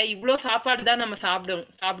இடத்துல இவ்வளோ சாப்பாடு தான் நம்ம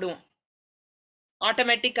சாப்பிடுவோம்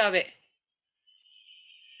ஆட்டோமேட்டிக்காவே.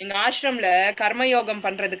 எங்க ஆசிரம்ல கர்மயோகம்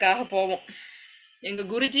பண்றதுக்காக போவோம். எங்க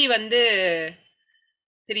குருஜி வந்து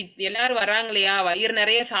சரி எல்லாரும் வர்றாங்களையா, வயிறு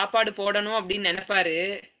நிறைய சாப்பாடு போடணும் அப்படின்னு நினைப்பாரு.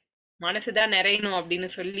 மனசுதான் நிறையணும் அப்படின்னு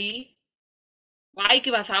சொல்லி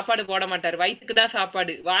வாய்க்கு சாப்பாடு போட மாட்டாரு. வயிற்றுக்கு தான்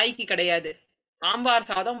சாப்பாடு, வாய்க்கு கிடையாது. சாம்பார்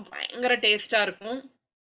சாதம் பயங்கர டேஸ்டா இருக்கும்.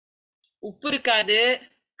 உப்பு இருக்காது,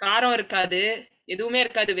 காரம் இருக்காது, எதுவுமே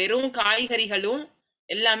இருக்காது. வெறும் காய்கறிகளும்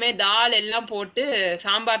எல்லாமே தால் எல்லாம் போட்டு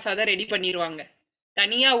சாம்பார் சாதம் ரெடி பண்ணிடுவாங்க.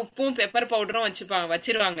 தனியா உப்பும் பெப்பர் பவுடரும்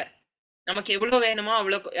வச்சிருவாங்க. நமக்கு எவ்வளோ வேணுமோ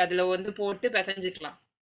அவ்வளோ அதுல வந்து போட்டு பிசைஞ்சுக்கலாம்.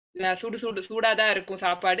 சுடு சுடு சூடாக தான் இருக்கும்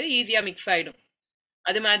சாப்பாடு, ஈஸியாக மிக்ஸ் ஆகிடும்.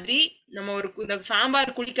 அது மாதிரி நம்ம இந்த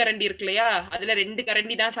சாம்பார் குழிக்கரண்டி இருக்கு இல்லையா, அதில் 2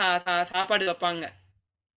 கரண்டி தான் சாப்பாடு வைப்பாங்க.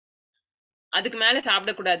 அதுக்கு மேலே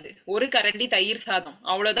சாப்பிடக்கூடாது. 1 கரண்டி தயிர் சாதம்,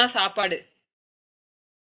 அவ்வளோதான் சாப்பாடு.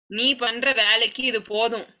 நீ பண்ற வேலைக்கு இது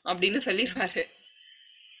போதும் அப்படின்னு சொல்லிடுவாரு.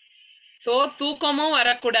 ஸோ தூக்கமும்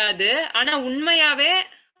வரக்கூடாது. ஆனால் உண்மையாவே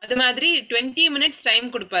அது மாதிரி 20 மினிட்ஸ் டைம்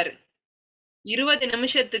கொடுப்பாரு. 20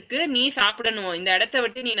 நிமிஷத்துக்கு நீ சாப்பிடணும், இந்த இடத்த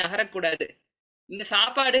விட்டு நீ நகரக்கூடாது. இந்த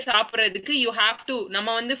சாப்பாடு சாப்பிட்றதுக்கு யூ ஹாவ் டு.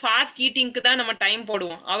 நம்ம வந்து ஃபாஸ்ட் ஈட்டிங்க்கு தான் நம்ம டைம்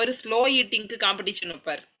போடுவோம். அவர் ஸ்லோ ஈட்டிங்க்கு காம்படிஷன்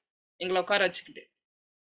வைப்பார் எங்களை உட்கார வச்சுக்கிட்டு.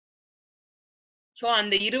 ஸோ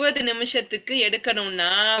அந்த 20 நிமிஷத்துக்கு எடுக்கணும்னா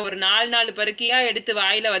ஒரு 4 பருக்கையா எடுத்து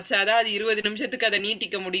வாயில வச்சாதான் அது 20 நிமிஷத்துக்கு அதை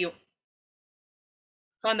நீட்டிக்க முடியும்.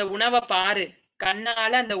 ஸோ அந்த உணவை பாரு,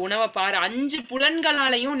 கண்ணால அந்த உணவை பாரு, 5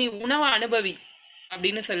 புலன்களாலையும் நீ உணவை அனுபவி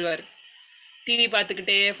அப்படின்னு சொல்லுவார். டிவி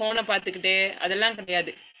பார்த்துக்கிட்டே ஃபோனை பார்த்துக்கிட்டே அதெல்லாம்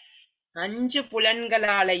கிடையாது. 5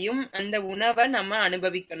 புலன்களாலையும் அந்த உணவை நம்ம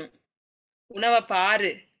அனுபவிக்கணும். உணவை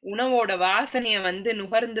பாரு, உணவோட வாசனைய வந்து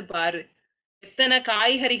நுகர்ந்து பாரு. எத்தனை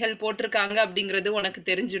காய்கறிகள் போட்டிருக்காங்க அப்படிங்கிறது உனக்கு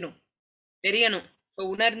தெரியணும். ஸோ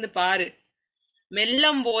உணர்ந்து பாரு.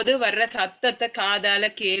 மெல்லும் போது வர்ற சத்தத்தை காதால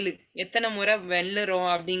கேளு. எத்தனை முறை வெல்லுறோம்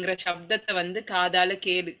அப்படிங்கிற சப்தத்தை வந்து காதால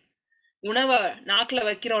கேளு. உணவை நாக்கில்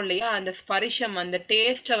வைக்கிறோம் இல்லையா, அந்த ஸ்பரிஷம், அந்த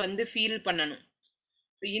டேஸ்ட்டை வந்து ஃபீல் பண்ணணும்.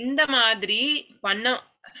 இந்த மாதிரி பண்ண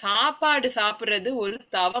சாப்பாடு சாப்பிட்றது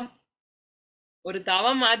ஒரு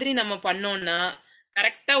தவம் மாதிரி நம்ம பண்ணோம்னா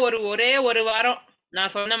கரெக்டா ஒரே ஒரு வாரம்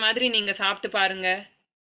நான் சொன்ன மாதிரி நீங்க சாப்பிட்டு பாருங்க.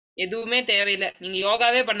 எதுவுமே தேவையில்லை, நீங்க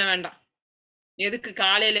யோகாவே பண்ண வேண்டாம். எதுக்கு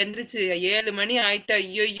காலையில எந்திரிச்சு 7 மணி ஆயிட்ட,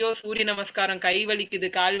 ஐயோ சூரிய நமஸ்காரம், கை வலிக்குது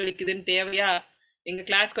கால் வலிக்குதுன்னு தேவையா? எங்க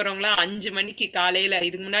கிளாஸ்க்கு வரவங்களாம் 5 மணிக்கு காலையில,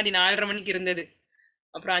 இதுக்கு முன்னாடி 4:30 மணிக்கு இருந்தது,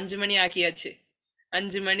 அப்புறம் 5 மணி ஆக்கியாச்சு.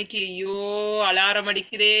 5 மணிக்கு ஐயோ அலாரம்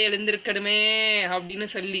அடிக்குதே எழுந்திருக்கணுமே அப்படின்னு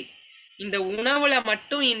சொல்லி இந்த உணவுல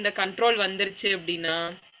மட்டும் இந்த கண்ட்ரோல் வந்துருச்சு அப்படின்னா,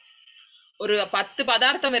 ஒரு 10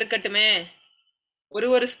 பதார்த்தம் இருக்கட்டுமே,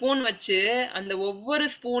 ஒரு ஸ்பூன் வச்சு அந்த ஒவ்வொரு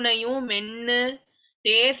ஸ்பூனையும் மென்னு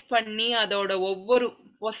டேஸ்ட் பண்ணி அதோட ஒவ்வொரு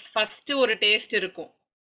ஃபர்ஸ்ட் ஒரு டேஸ்ட் இருக்கும்.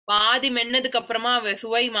 பாதி மென்னதுக்கு அப்புறமா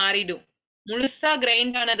சுவை மாறிடும். முழுசா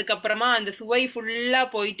கிரைண்ட் ஆனதுக்கு அப்புறமா அந்த சுவை ஃபுல்லா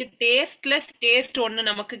போயிட்டு டேஸ்ட்லெஸ் டேஸ்ட் ஒன்று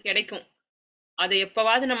நமக்கு கிடைக்கும். அதை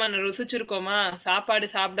எப்பவாவது நம்ம ருசிச்சிருக்கோமா? சாப்பாடு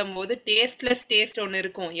சாப்பிடும் போது டேஸ்ட்லெஸ் டேஸ்ட் ஒன்று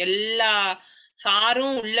இருக்கும். எல்லா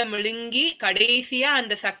சாரும் உள்ள மிழுங்கி கடைசியா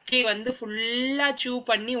அந்த சக்கையை வந்து ஃபுல்லா சூ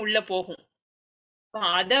பண்ணி உள்ள போகும்.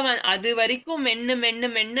 அது வரைக்கும் மென்னு மென்னு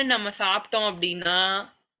மென்னு நம்ம சாப்பிட்டோம் அப்படின்னா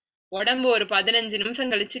உடம்பு ஒரு 15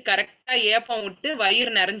 நிமிஷம் கழிச்சு கரெக்டா ஏப்பம் விட்டு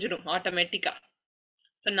வயிறு நிறைஞ்சிடும் ஆட்டோமேட்டிக்கா.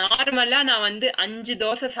 ஸோ நார்மலா நான் வந்து 5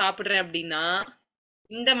 தோசை சாப்பிட்றேன் அப்படின்னா,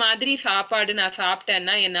 இந்த மாதிரி சாப்பாடு நான்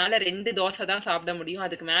சாப்பிட்டேன்னா என்னால 2 தோசை தான் சாப்பிட முடியும்,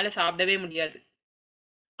 அதுக்கு மேல சாப்பிடவே முடியாது.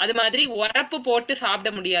 அது மாதிரி உரப்பு போட்டு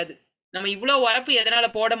சாப்பிட முடியாது. நம்ம இவ்வளோ உரப்பு எதனால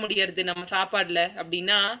போட முடியறது நம்ம சாப்பாடுல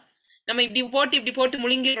அப்படின்னா, நம்ம இப்படி போட்டு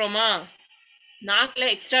முழுங்கிடுறோமா, நாக்குல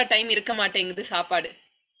எக்ஸ்ட்ரா டைம் இருக்க மாட்டேங்குது சாப்பாடு.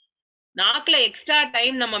 நாக்குல எக்ஸ்ட்ரா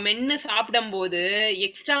டைம் நம்ம மென்னு சாப்பிடும் போது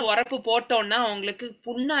எக்ஸ்ட்ரா உரப்பு போட்டோம்னா உங்களுக்கு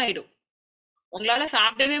புண்ணாயிடும், உங்களால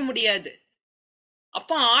சாப்பிடவே முடியாது.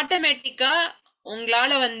 அப்போ ஆட்டோமேட்டிக்கா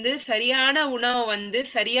உங்களால வந்து சரியான உணவை வந்து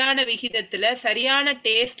சரியான விகிதத்துல சரியான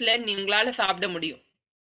டேஸ்ட்ல உங்களால சாப்பிட முடியும்.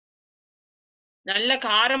 நல்ல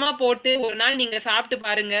காரமா போட்டு ஒரு நாள் நீங்க சாப்பிட்டு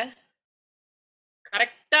பாருங்க,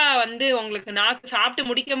 கரெக்டா வந்து உங்களுக்கு நாக்கு சாப்பிட்டு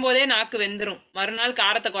முடிக்கும் போதே நாக்கு வெந்துடும். மறுநாள்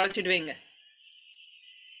காரத்தை குறைச்சிடுவீங்க.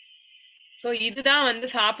 ஸோ இதுதான் வந்து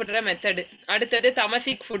சாப்பிட்ற மெத்தடு. அடுத்தது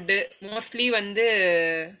தமசிக் ஃபுட்டு. மோஸ்ட்லி வந்து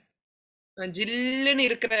ஜில்லுன்னு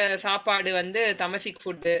இருக்கிற சாப்பாடு வந்து தமசிக்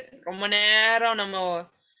ஃபுட்டு. ரொம்ப நேரம் நம்ம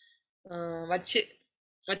வச்சு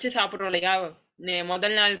வச்சு சாப்பிட்றோம் இல்லையா,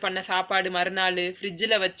 முதல் நாள் பண்ண சாப்பாடு மறுநாள்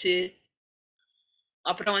ஃப்ரிட்ஜில் வச்சு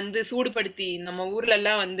அப்புறம் வந்து சூடுபடுத்தி, நம்ம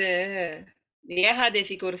ஊர்லெல்லாம் வந்து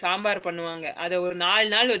ஏகாதேசிக்கு ஒரு சாம்பார் பண்ணுவாங்க, அதை ஒரு 4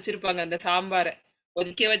 நாள் வச்சிருப்பாங்க. அந்த சாம்பாரை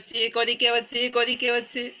கொதிக்க வச்சு கொதிக்க வச்சு கொதிக்க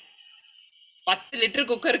வச்சு 10 லிட்டர்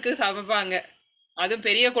குக்கருக்கு சமைப்பாங்க. அதுவும்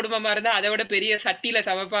பெரிய குடும்பமா இருந்தா அதை விட பெரிய சட்டியில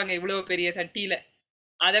சமைப்பாங்க, இவ்வளவு பெரிய சட்டியில.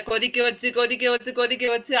 அதை கொதிக்க வச்சு கொதிக்க வச்சு கொதிக்க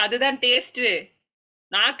வச்சு அதுதான் டேஸ்ட்.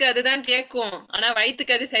 நாக்கு அதுதான் கேட்கும், ஆனா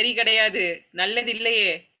வயிற்றுக்கு அது சரி கிடையாது, நல்லது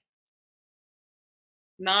இல்லையே.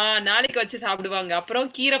 நாளைக்கு வச்சு சாப்பிடுவாங்க. அப்புறம்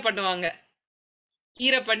கீரை பண்ணுவாங்க.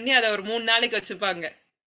 கீரை பண்ணி அதை ஒரு 3 நாளைக்கு வச்சுப்பாங்க.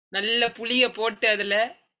 நல்ல புளிய போட்டு அதுல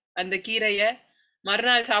அந்த கீரைய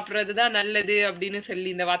மறுநாள் சாப்பிட்றது தான் நல்லது அப்படின்னு சொல்லி,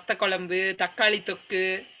 இந்த வத்த குழம்பு, தக்காளி தொக்கு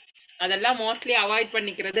அதெல்லாம் மோஸ்ட்லி அவாய்ட்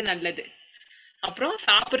பண்ணிக்கிறது நல்லது. அப்புறம்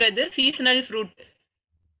சாப்பிட்றது சீசனல் ஃப்ரூட்.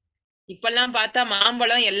 இப்பெல்லாம் பார்த்தா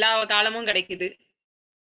மாம்பழம் எல்லா காலமும் கிடைக்குது.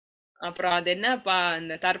 அப்புறம் அது என்னப்பா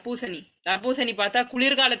இந்த தர்பூசணி. தர்பூசணி பார்த்தா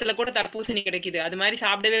குளிர்காலத்துல கூட தர்பூசணி கிடைக்குது. அது மாதிரி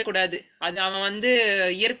சாப்பிடவே கூடாது. அது அவன் வந்து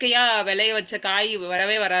இயற்கையா விளைய வச்ச காய்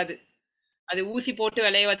வரவே வராது. அது ஊசி போட்டு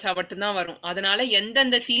விளைய வச்சா மட்டும்தான் வரும். அதனால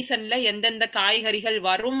எந்தெந்த சீசன்ல எந்தெந்த காய்கறிகள்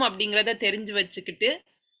வரும் அப்படிங்கறத தெரிஞ்சு வச்சுக்கிட்டு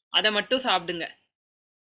அதை மட்டும் சாப்பிடுங்க.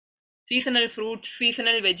 சீசனல் ஃப்ரூட்ஸ்,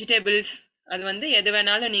 சீசனல் வெஜிடபிள்ஸ், அது வந்து எது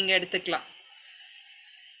வேணாலும் நீங்க எடுத்துக்கலாம்.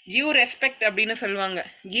 கிவ் ரெஸ்பெக்ட் அப்படின்னு சொல்லுவாங்க.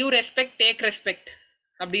 கிவ் ரெஸ்பெக்ட், டேக் ரெஸ்பெக்ட்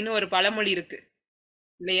அப்படின்னு ஒரு பழமொழி இருக்கு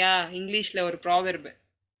இல்லையா, இங்கிலீஷ்ல ஒரு ப்ராவெர்பு.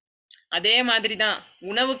 அதே மாதிரி தான்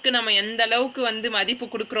உணவுக்கு நம்ம எந்த அளவுக்கு வந்து மதிப்பு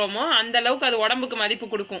கொடுக்குறோமோ அந்த அளவுக்கு அது உடம்புக்கு மதிப்பு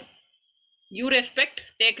கொடுக்கும். Give respect,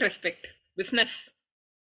 take respect. Business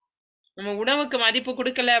நம்ம உணவுக்கு மதிப்பு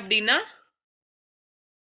கொடுக்கல அப்படின்னா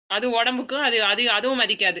அது உடம்புக்கும் அதுவும்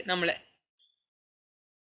மதிக்காது நம்மளை.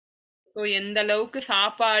 ஸோ எந்த அளவுக்கு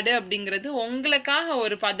சாப்பாடு அப்படிங்கிறது உங்களுக்காக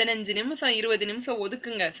ஒரு 15 நிமிஷம் 20 நிமிஷம்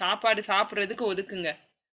ஒதுக்குங்க. சாப்பாடு சாப்பிட்றதுக்கு ஒதுக்குங்க.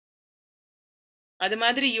 அது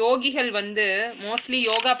மாதிரி யோகிகள் வந்து மோஸ்ட்லி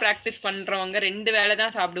யோகா ப்ராக்டிஸ் பண்றவங்க 2 வேளை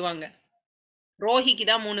தான் சாப்பிடுவாங்க. ரோஹிக்கு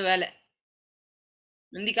தான் 3 வேளை.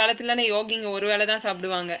 முந்தி காலத்துலనే யோகிங்க ஒரு வேளை தான்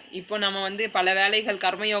சாப்பிடுவாங்க. இப்போ நம்ம வந்து பல வேலைகள்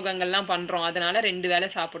கர்மயோகங்கள்லாம் பண்றோம். அதனால 2 வேளை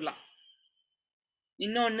சாப்பிடலாம்.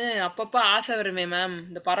 இன்னொன்று அப்பப்போ ஆசை வருமே மேம்,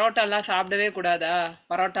 இந்த பரோட்டாலாம் சாப்பிடவே கூடாதா,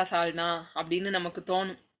 பரோட்டா சால்னா அப்படின்னு நமக்கு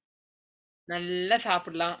தோணும். நல்லா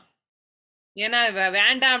சாப்பிடலாம். ஏன்னா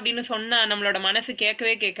வேண்டாம் அப்படின்னு சொன்னா நம்மளோட மனசு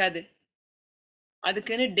கேட்கவே கேட்காது.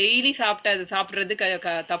 அதுக்குன்னு டெய்லி சாப்பிட்றது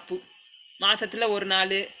தப்பு. மாசத்துல ஒரு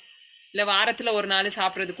நாள் இல்லை வாரத்தில் ஒரு நாள்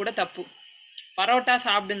சாப்பிட்றது கூட தப்பு. பரோட்டா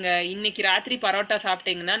சாப்பிடுங்க. இன்னைக்கு ராத்திரி பரோட்டா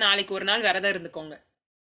சாப்பிட்டீங்கன்னா நாளைக்கு ஒரு நாள் விரதம் இருந்துக்கோங்க.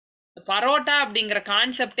 பரோட்டா அப்படிங்கிற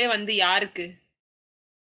கான்செப்டே வந்து யாருக்கு?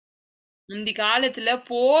 முந்தி காலத்துல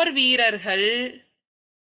போர் வீரர்கள்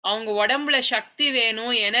அவங்க உடம்புல சக்தி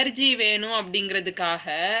வேணும், எனர்ஜி வேணும் அப்படிங்கிறதுக்காக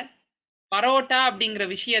பரோட்டா அப்படிங்கிற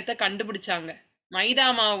விஷயத்த கண்டுபிடிச்சாங்க. மைதா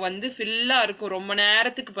மாவு வந்து ஃபில்லா இருக்கும், ரொம்ப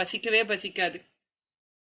நேரத்துக்கு பசிக்கவே பசிக்காது.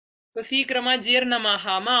 ஸோ சீக்கிரமா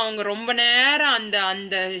ஜீரணமாகாம அவங்க ரொம்ப நேரம் அந்த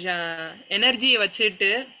அந்த எனர்ஜியை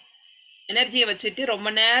வச்சுட்டு ரொம்ப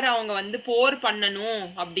நேரம் அவங்க வந்து போர் பண்ணணும்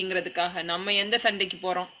அப்படிங்கிறதுக்காக. நம்ம எந்த சண்டைக்கு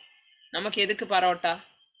போறோம்? நமக்கு எதுக்கு பரோட்டா?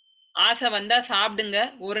 ஆசை வந்தா சாப்பிடுங்க.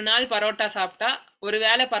 ஒரு நாள் பரோட்டா சாப்பிட்டா, ஒரு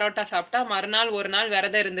வேளை பரோட்டா சாப்பிட்டா மறுநாள் ஒரு நாள்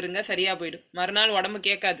விரதம் இருந்துருங்க, சரியா போயிடும். மறுநாள் உடம்பு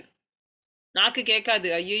கேட்காது, நாக்கு கேட்காது,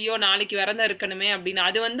 ஐயோ நாளைக்கு விரதம் இருக்கணுமே அப்படின்னு.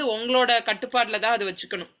 அது வந்து உங்களோட கட்டுப்பாட்டில் தான் அது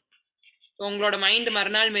வச்சுக்கணும். உங்களோட மைண்ட்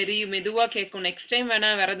மறுநாள் மெதுவாக கேட்கும், நெக்ஸ்ட் டைம் வேணா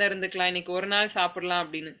விரதம் இருந்துக்கலாம், இன்னைக்கு ஒரு நாள் சாப்பிடலாம்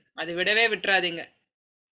அப்படின்னு. அது விடவே விட்டுறாதீங்க.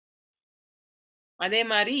 அதே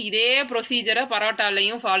மாதிரி இதே ப்ரொசீஜரை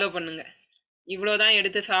பரோட்டாலையும் ஃபாலோ பண்ணுங்க. இவ்வளோதான்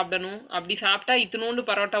எடுத்து சாப்பிடணும். அப்படி சாப்பிட்டா இத்தினூண்டு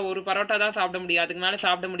பரோட்டா, ஒரு பரோட்டா தான் சாப்பிட முடியும், அதுக்கு மேலே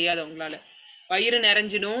சாப்பிட முடியாது உங்களால். வயிறு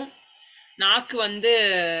நிறைஞ்சிடும், நாக்கு வந்து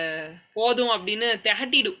போதும் அப்படின்னு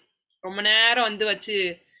திகட்டிடும். ரொம்ப நேரம் வந்து வச்சு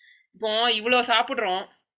இப்போ இவ்வளோ சாப்பிட்றோம்.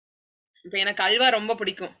 இப்போ எனக்கு அல்வா ரொம்ப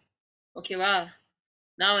பிடிக்கும், ஓகேவா?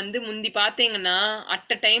 நான் வந்து முந்தி பார்த்தீங்கன்னா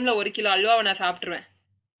அட் அ டைமில் 1 கிலோ அல்வாவை நான் சாப்பிட்ருவேன்.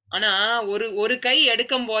 ஆனால் ஒரு ஒரு கை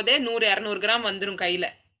எடுக்கும் போதே 100-200 கிராம் வந்துடும் கையில்.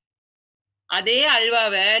 அதே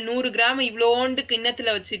அல்வாவை 100 கிராம் இவ்வளோண்டு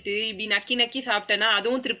கிண்ணத்துல வச்சுட்டு இப்படி நக்கி நக்கி சாப்பிட்டேன்னா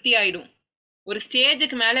அதுவும் திருப்தி ஆயிடும். ஒரு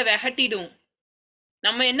ஸ்டேஜுக்கு மேல விகட்டிடும்.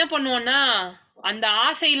 நம்ம என்ன பண்ணுவோம்னா அந்த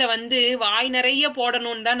ஆசையில வந்து வாய் நிறைய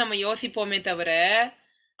போடணும்னு தான் நம்ம யோசிப்போமே தவிர,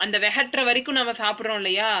 அந்த விகட்டுற வரைக்கும் நம்ம சாப்பிட்றோம்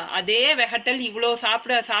இல்லையா, அதே விகட்டல் இவ்வளோ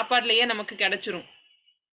சாப்பாடுலயே நமக்கு கிடைச்சிரும்.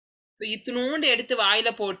 இத்தினூண்டு எடுத்து வாயில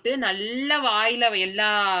போட்டு நல்லா வாயில எல்லா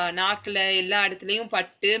நாக்குல எல்லா இடத்துலயும்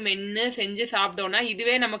பட்டு மென்னு செஞ்சு சாப்பிட்டோம்னா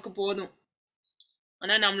இதுவே நமக்கு போதும்.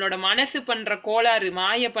 ஆனா நம்மளோட மனசு பண்ற கோளாறு,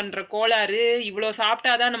 மாய பண்ற கோளாறு, இவ்வளோ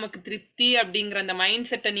சாப்பிட்டாதான் நமக்கு திருப்தி அப்படிங்கிற அந்த மைண்ட்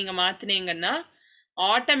செட்டை நீங்க மாத்தினீங்கன்னா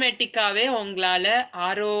ஆட்டோமேட்டிக்காவே உங்களால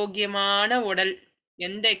ஆரோக்கியமான உடல்,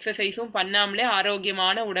 எந்த எக்ஸசைஸும் பண்ணாமலே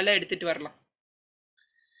ஆரோக்கியமான உடலை எடுத்துட்டு வரலாம்.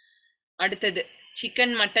 அடுத்தது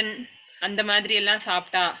சிக்கன், மட்டன் அந்த மாதிரி எல்லாம்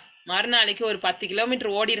சாப்பிட்டா மறுநாளைக்கு ஒரு 10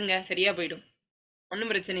 கிலோமீட்டர் ஓடிருங்க, சரியா போயிடும்.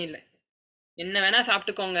 ஒன்றும் பிரச்சனை இல்லை. என்ன வேணா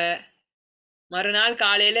சாப்பிட்டுக்கோங்க. மறுநாள்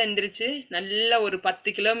காலையில எந்திரிச்சு நல்ல ஒரு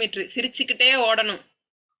 10 கிலோமீட்டர் சிரிச்சுக்கிட்டே ஓடணும்.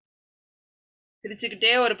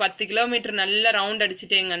 சிரிச்சுக்கிட்டே ஒரு 10 கிலோமீட்டர் நல்ல ரவுண்ட்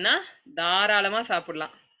அடிச்சிட்டேங்கன்னா தாராளமாக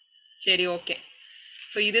சாப்பிடலாம். சரி, ஓகே.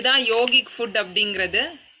 ஸோ இதுதான் யோகிக் ஃபுட் அப்படிங்கிறது.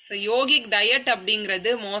 ஸோ யோகிக் டயட்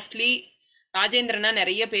அப்படிங்கிறது மோஸ்ட்லி ராஜேந்திரனா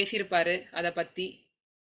நிறைய பேசியிருப்பாரு அதை பற்றி.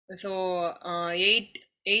 ஸோ 8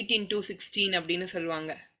 8 into 16 அப்படின்னு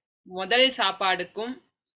சொல்லுவாங்க. முதல் சாப்பாடுக்கும்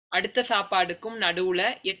அடுத்த சாப்பாடுக்கும் நடுவுல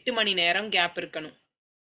 8 மணி நேரம் கேப் இருக்கணும்.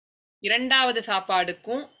 இரண்டாவது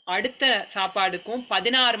சாப்பாடுக்கும் அடுத்த சாப்பாடுக்கும்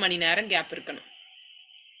 16 மணி நேரம் கேப் இருக்கணும்.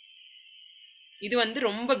 இது வந்து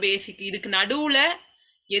ரொம்ப பேசிக். இதுக்கு நடுவுல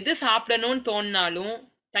எது சாப்பிடணும்னு தோணினாலும்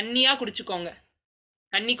தண்ணியா குடிச்சுக்கோங்க,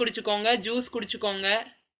 தண்ணி குடிச்சுக்கோங்க, ஜூஸ் குடிச்சுக்கோங்க.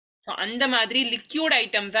 ஸோ அந்த மாதிரி லிக்யூட்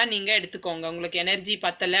ஐட்டம்ஸ் தான் நீங்கள் எடுத்துக்கோங்க உங்களுக்கு எனர்ஜி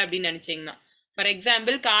பத்தலை அப்படின்னு நினச்சிங்கன்னா. ஃபார்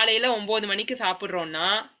எக்ஸாம்பிள் காலையில் 9 மணிக்கு சாப்பிட்றோன்னா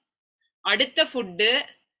அடுத்த ஃபுட்டு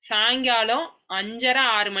சாயங்காலம்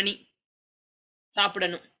 5:30-6 மணி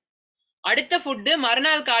சாப்பிடணும். அடுத்த ஃபுட்டு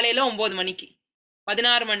மறுநாள் காலையில் 9 மணிக்கு.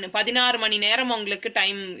 16 மணி நேரம் உங்களுக்கு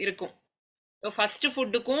டைம் இருக்கும். ஸோ ஃபஸ்ட்டு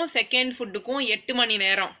ஃபுட்டுக்கும் செகண்ட் ஃபுட்டுக்கும் 8 மணி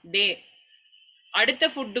நேரம் டே. அடுத்த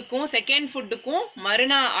ஃபுட்டுக்கும் செகண்ட் ஃபுட்டுக்கும்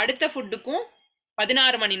அடுத்த ஃபுட்டுக்கும்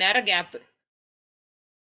 16 மணி நேரம் கேப்பு.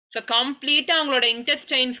 ஸோ கம்ப்ளீட்டாக அவங்களோட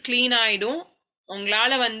இன்டெஸ்டைன்ஸ் க்ளீன் ஆகிடும்.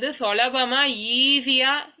 உங்களால் வந்து சுலபமாக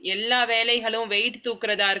ஈஸியாக எல்லா வேலைகளும், வெயிட்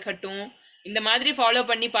தூக்குறதா இருக்கட்டும், இந்த மாதிரி ஃபாலோ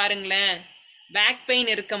பண்ணி பாருங்களேன். பேக் பெயின்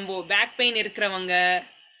இருக்கிறவங்க,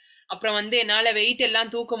 அப்புறம் வந்து என்னால் வெயிட்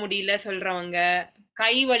எல்லாம் தூக்க முடியல சொல்கிறவங்க,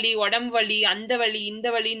 கை வலி, உடம்பு வலி, அந்த வலி இந்த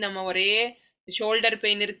வலின்னு நம்ம ஒரே ஷோல்டர்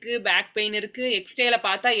பெயின் இருக்குது, பேக் பெயின் இருக்குது, எக்ஸ்ரேல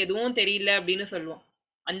பார்த்தா எதுவும் தெரியல அப்படின்னு சொல்லுவோம்.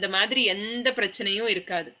 அந்த மாதிரி எந்த பிரச்சனையும்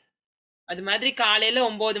இருக்காது. அது மாதிரி காலையில்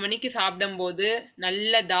 9 மணிக்கு சாப்பிடும்போது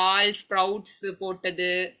நல்ல தால், ஸ்ப்ரவுட்ஸ்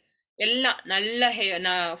போட்டது எல்லாம் நல்ல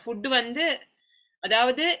ஃபுட்டு வந்து,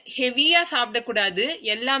 அதாவது ஹெவியாக சாப்பிடக்கூடாது.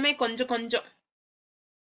 எல்லாமே கொஞ்சம் கொஞ்சம்,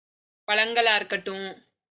 பழங்களாக இருக்கட்டும்,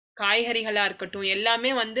 காய்கறிகளாக இருக்கட்டும்,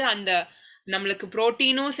 எல்லாமே வந்து அந்த நம்மளுக்கு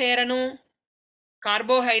புரோட்டீனும் சேரணும்,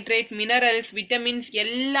 கார்போஹைட்ரேட், மினரல்ஸ், விட்டமின்ஸ்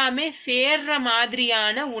எல்லாமே சேர்ற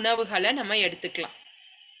மாதிரியான உணவுகளை நம்ம எடுத்துக்கலாம்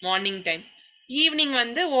மார்னிங் டைம். ஈவினிங்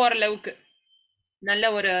வந்து ஓரளவுக்கு நல்ல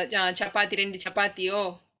ஒரு சப்பாத்தி, 2 சப்பாத்தியோ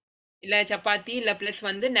இல்லை சப்பாத்தி இல்லை ப்ளஸ்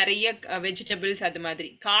வந்து நிறைய வெஜிடபிள்ஸ் அது மாதிரி.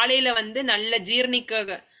 காலையில் வந்து நல்ல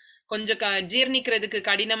கொஞ்சம் ஜீர்ணிக்கிறதுக்கு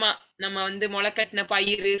கடினமாக நம்ம வந்து முளைக்கட்டின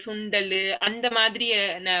பயிறு, சுண்டல் அந்த மாதிரி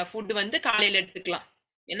ஃபுட்டு வந்து காலையில் எடுத்துக்கலாம்.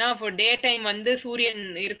 ஏன்னா இப்போ டே டைம் வந்து சூரியன்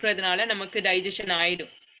இருக்கிறதுனால நமக்கு டைஜஷன்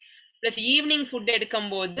ஆகிடும். ப்ளஸ் ஈவினிங் ஃபுட்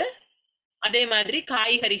எடுக்கும்போது அதே மாதிரி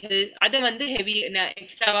காய்கறிகள் அதை வந்து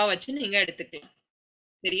எக்ஸ்ட்ராவாக வச்சு நீங்கள் எடுத்துக்கலாம்.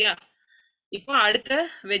 சரியா? இப்போ அடுத்த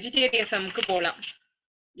வெஜிடேரியசம்க்கு போகலாம்.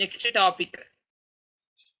 Next topic.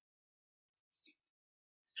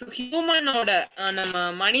 ஸோ ஹியூமனோட நம்ம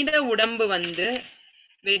மனித உடம்பு வந்து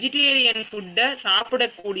வெஜிடேரியன் ஃபுட்டை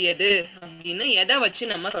சாப்பிடக்கூடியது அப்படின்னு எதை வச்சு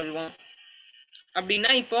நம்ம சொல்லுவோம்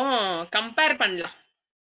அப்படின்னா, இப்போ கம்பேர் பண்ணலாம்.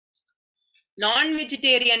 நான்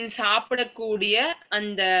வெஜிடேரியன் சாப்பிடக்கூடிய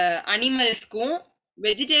அந்த அனிமல்ஸ்க்கும்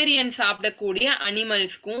வெஜிடேரியன் சாப்பிடக்கூடிய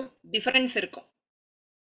அனிமல்ஸ்க்கும் டிஃபரன்ஸ் இருக்கும்.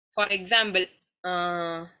 ஃபார் எக்ஸாம்பிள்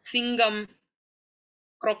சிங்கம்,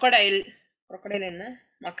 crocodile என்ன,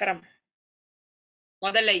 மக்கரம்,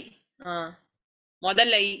 முதலை,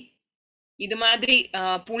 இது மாதிரி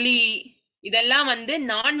புலி, இதெல்லாம் வந்து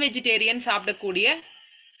நான் வெஜிடேரியன் சாப்பிடக்கூடிய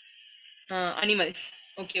அனிமல்ஸ்.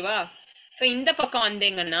 ஓகேவா? ஸோ இந்த பக்கம்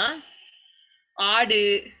வந்தீங்கன்னா ஆடு,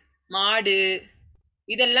 மாடு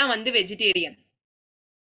இதெல்லாம் வந்து வெஜிடேரியன்.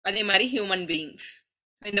 அதே மாதிரி ஹியூமன் பீயிங்ஸ்.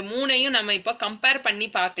 இந்த மூணையும் நம்ம இப்போ கம்பேர் பண்ணி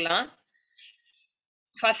பார்க்கலாம்.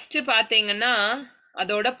 ஃபர்ஸ்ட் பார்த்தீங்கன்னா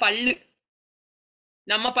அதோட பல்லு.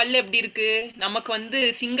 நம்ம பல்லு எப்படி இருக்கு? நமக்கு வந்து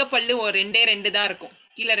சிங்கப்பல்லு ஒரு 2 தான் இருக்கும்.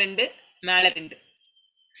 கீழே 2, மேலே 2.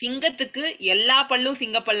 சிங்கத்துக்கு எல்லா பல்லும்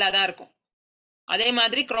சிங்கப்பல்லா தான் இருக்கும். அதே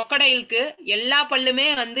மாதிரி crocodileக்கு எல்லா பல்லுமே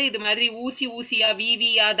வந்து இது மாதிரி ஊசியா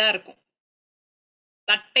வீவியா தான் இருக்கும்.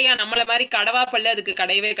 தட்டையா நம்மள மாதிரி கடவா பல்லு அதுக்கு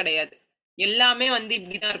கிடையவே கிடையாது. எல்லாமே வந்து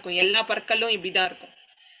இப்படிதான் இருக்கும். எல்லா பற்களும் இப்படிதான் இருக்கும்.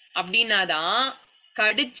 அப்படின்னாதான்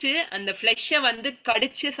கடிச்சு அந்த ஃப்ளெஷ்ஷை வந்து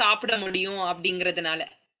கடிச்சு சாப்பிட முடியும் அப்படிங்கிறதுனால.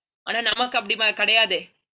 ஆனா நமக்கு அப்படி கிடையாது.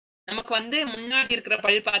 நமக்கு வந்து முன்னாடி இருக்கிற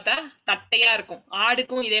பல் பார்த்தா தட்டையா இருக்கும்.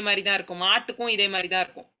 ஆடுக்கும் இதே மாதிரி தான் இருக்கும், மாட்டுக்கும் இதே மாதிரி தான்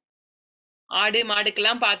இருக்கும். ஆடு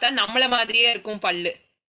மாடுக்கெல்லாம் பார்த்தா நம்மள மாதிரியே இருக்கும் பல்லு.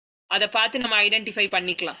 அதை பார்த்து நம்ம ஐடென்டிஃபை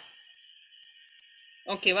பண்ணிக்கலாம்.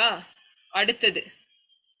 ஓகேவா? அடுத்தது,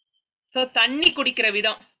 ஸோ தண்ணி குடிக்கிற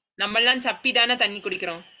விதம். நம்மெல்லாம் சப்பி தானே தண்ணி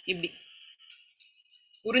குடிக்கிறோம், இப்படி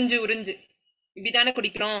உறிஞ்சு இப்படி தானே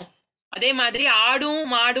குடிக்கிறோம். அதே மாதிரி ஆடும்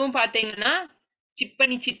மாடும் பார்த்தீங்கன்னா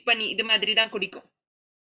சிப்பனி இது மாதிரி தான் குடிக்கும்.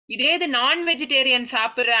 இதே இது நான் வெஜிடேரியன்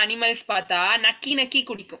சாப்பிட்ற அனிமல்ஸ் பார்த்தா நக்கி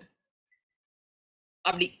குடிக்கும்.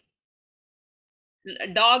 அப்படி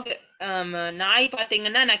டாக், நாய்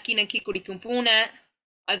பார்த்தீங்கன்னா நக்கி குடிக்கும். பூனை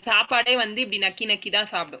அது சாப்பாடே வந்து இப்படி நக்கி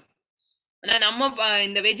தான் சாப்பிடும். ஆனால் நம்ம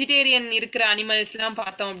இந்த வெஜிடேரியன் இருக்கிற அனிமல்ஸ்லாம்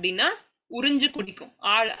பார்த்தோம் அப்படின்னா உறிஞ்சு குடிக்கும்.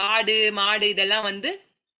 ஆடு மாடு இதெல்லாம் வந்து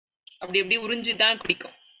அப்படி உறிஞ்சு தான்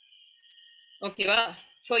குடிக்கும். ஓகேவா?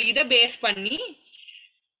 ஸோ இதை பேஸ் பண்ணி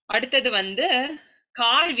அடுத்தது வந்து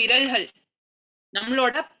கால் விரல்கள்,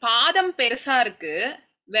 நம்மளோட பாதம் பெருசா இருக்கு,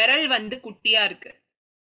 விரல் வந்து குட்டியா இருக்கு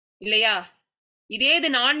இல்லையா? இதே இது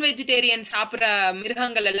நான் வெஜிடேரியன் சாப்பிடுற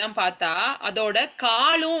மிருகங்கள் எல்லாம் பார்த்தா அதோட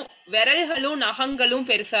காலும் விரல்களும் நகங்களும்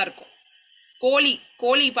பெருசா இருக்கும். கோழி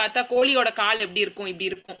கோழி பார்த்தா கோழியோட கால் எப்படி இருக்கும்? இப்படி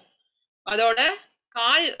இருக்கும். அதோட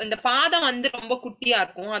கால், இந்த பாதம் வந்து ரொம்ப குட்டியா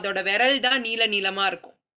இருக்கும், அதோட விரல் தான் நீள நீளமா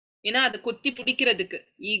இருக்கும். ஏன்னா அது கொத்தி பிடிக்கிறதுக்கு,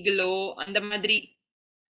 ஈகிளோ அந்த மாதிரி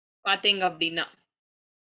பாத்தீங்க அப்படின்னா.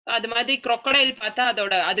 அது மாதிரி crocodile பார்த்தா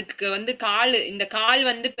அதோட அதுக்கு வந்து கால், இந்த கால்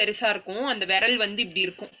வந்து பெருசா இருக்கும், அந்த விரல் வந்து இப்படி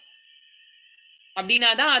இருக்கும்.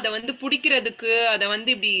 அப்படின்னாதான் அதை வந்து பிடிக்கிறதுக்கு, அதை வந்து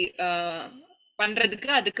இப்படி பண்றதுக்கு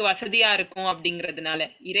அதுக்கு வசதியா இருக்கும். அப்படிங்கிறதுனால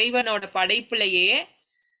இறைவனோட படைப்புலயே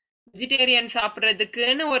வெஜிடேரியன்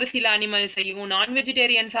சாப்பிட்றதுக்குன்னு ஒரு சில அனிமல்ஸையும், நான்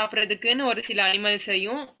வெஜிடேரியன் சாப்பிட்றதுக்குன்னு ஒரு சில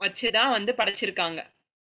அனிமல்ஸையும் வச்சுதான் வந்து படைச்சிருக்காங்க.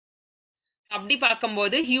 அப்படி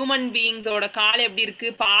பார்க்கும்போது ஹியூமன் பீயிங்ஸோட கால் எப்படி இருக்கு?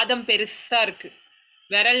 பாதம் பெருசா இருக்கு,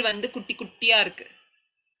 விரல் வந்து குட்டி குட்டியா இருக்கு.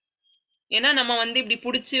 ஏன்னா நம்ம வந்து இப்படி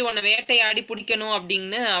பிடிச்சி உன்னை வேட்டையாடி பிடிக்கணும்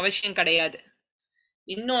அப்படின்னு அவசியம் கிடையாது.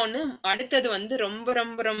 இன்னொன்னு, அடுத்தது வந்து ரொம்ப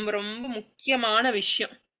ரொம்ப ரொம்ப ரொம்ப முக்கியமான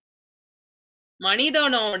விஷயம்.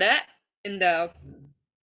 மனிதனோட இந்த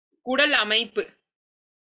குடல் அமைப்பு,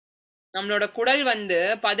 நம்மளோட குடல் வந்து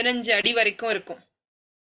 15 அடி வரைக்கும் இருக்கும்.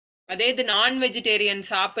 அதே இது நான் வெஜிடேரியன்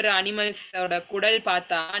சாப்பிட்ற அனிமல்ஸோட குடல்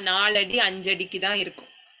பார்த்தா 4 அடி 5 அடிக்கு தான்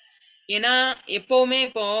இருக்கும். ஏன்னா எப்பவுமே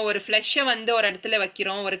இப்போ ஒரு ஃப்ளஷை வந்து ஒரு இடத்துல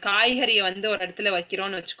வைக்கிறோம், ஒரு காய்கறியை வந்து ஒரு இடத்துல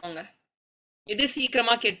வைக்கிறோம்னு வச்சுக்கோங்க, எது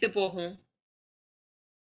சீக்கிரமா கெட்டு போகும்?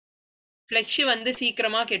 ஃப்ளஷ் வந்து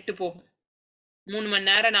சீக்கிரமா கெட்டு போகும். 3 மணி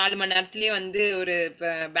நேரம் 4 மணி நேரத்துலயே வந்து ஒரு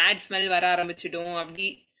பேட் ஸ்மெல் வர ஆரம்பிச்சிடும். அப்படி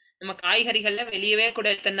நம்ம காய்கறிகள்ல வெளியவே கூட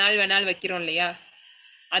எத்தனை நாள் வேணாலும் வைக்கிறோம் இல்லையா?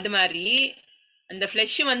 அது மாதிரி அந்த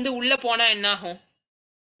ஃப்ளஷ் வந்து உள்ள போனா என்ன ஆகும்?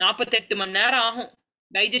 48 மணி நேரம் ஆகும்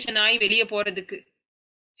டைஜஷன் ஆகி வெளியே போறதுக்கு.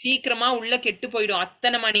 சீக்கிரமா உள்ள கெட்டு போயிடும்.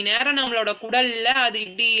 அத்தனை மணி நேரம் நம்மளோட குடல்ல அது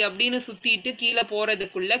இப்படி அப்படின்னு சுத்திட்டு கீழே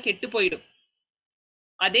போறதுக்குள்ள கெட்டு போயிடும்.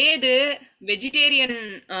 அதே இது வெஜிடேரியன்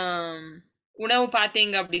உணவு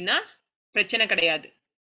பார்த்தீங்க அப்படின்னா பிரச்சனை கிடையாது.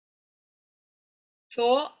 ஸோ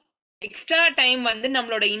எக்ஸ்ட்ரா டைம் வந்து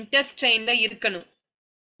நம்மளோட இன்டெஸ்டைன்ல இருக்கணும்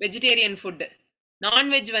வெஜிடேரியன் ஃபுட்டு.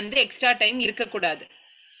 நான்வெஜ் வந்து எக்ஸ்ட்ரா டைம் இருக்கக்கூடாது.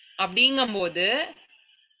 அப்படிங்கும்போது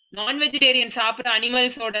நான் வெஜிடேரியன் சாப்பிட்ற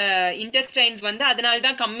அனிமல்ஸோட இன்டெஸ்டைன்ஸ் வந்து அதனால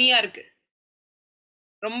தான் கம்மியா இருக்கு.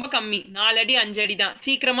 ரொம்ப கம்மி, 4 அடி 5 அடி தான்.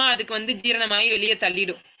 சீக்கிரமா அதுக்கு வந்து ஜீரணமாகி வெளியே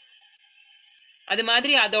தள்ளிடும். அது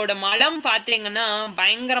மாதிரி அதோட மலம் பார்த்தீங்கன்னா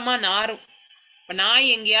பயங்கரமா நாரும். இப்போ நாய்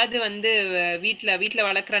எங்கேயாவது வந்து வீட்டில்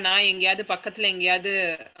வளர்க்குற நாய் எங்கேயாவது பக்கத்தில் எங்கேயாவது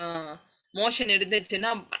மோஷன்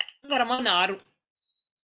எடுத்துச்சுன்னா பயங்கரமா நாரும்.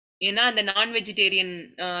 ஏன்னா அந்த நான் வெஜிடேரியன்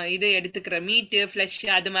இது எடுத்துக்கிற மீட்டு ஃப்ளஷ்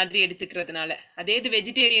அது மாதிரி எடுத்துக்கிறதுனால. அதே இது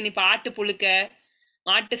வெஜிடேரியன், இப்போ ஆட்டு புழுக்க,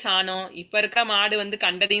 மாட்டு சாணம், இப்போ இருக்க மாடு வந்து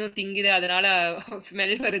கண்டதையும் திங்குது, அதனால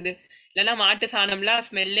ஸ்மெல் வருது. இல்லைன்னா மாட்டு சாணம்லாம்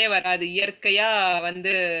ஸ்மெல்லே வராது. இயற்கையாக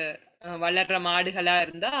வந்து வளர்ற மாடுகளாக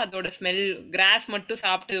இருந்தால் அதோட ஸ்மெல், கிராஸ் மட்டும்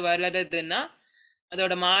சாப்பிட்டு வளருதுன்னா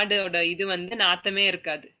அதோட மாடோட இது வந்து நாத்தமே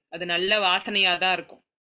இருக்காது, அது நல்ல வாசனையாக தான் இருக்கும்.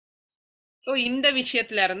 ஸோ இந்த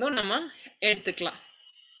விஷயத்துல இருந்தும் நம்ம எடுத்துக்கலாம்.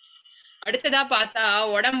 அடுத்ததா பார்த்தா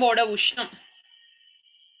உடம்போட உஷ்ணம்.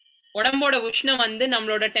 உடம்போட உஷ்ணம் வந்து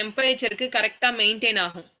நம்மளோட டெம்பரேச்சருக்கு கரெக்டா மெயின்டைன்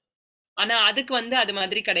ஆகும். ஆனா அதுக்கு வந்து அது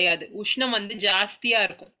மாதிரி கிடையாது, உஷ்ணம் வந்து ஜாஸ்தியா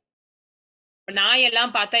இருக்கும். இப்போ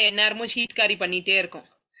நாயெல்லாம் பார்த்தா எந்நேரமும் ஷீட்காரி பண்ணிட்டே இருக்கும்.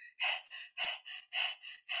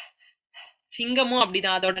 சிங்கமும்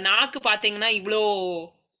அப்படிதான், அதோட நாக்கு பார்த்தீங்கன்னா இவ்வளோ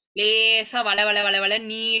லேசா வள வள வள வள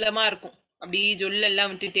நீளமா இருக்கும், அப்படி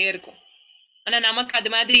ஜொல்லெல்லாம் விட்டுட்டே இருக்கும். ஆனா நமக்கு அது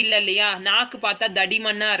மாதிரி இல்லை இல்லையா? நாக்கு பார்த்தா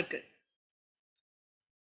தடிமண்ணா இருக்கு.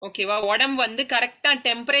 ஓகேவா? உடம்பு வந்து கரெக்டா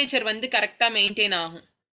டெம்பரேச்சர் வந்து கரெக்டா மெயின்டைன் ஆகும்.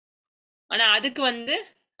 ஆனா அதுக்கு வந்து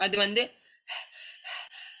அது வந்து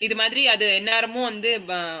இது மாதிரி அது எந்நேரமும் வந்து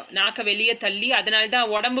நாக்க வெளியே தள்ளி,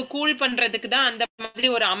 அதனாலதான் உடம்பு கூல் பண்றதுக்கு தான் அந்த மாதிரி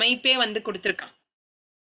ஒரு அமைப்பே வந்து கொடுத்துருக்கான்.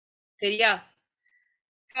 சரியா?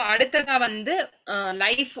 அடுத்ததா வந்து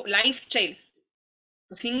லைஃப் ஸ்டைல்.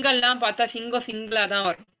 சிங்கல்லாம் பார்த்தா சிங்கம் சிங்கிளா தான்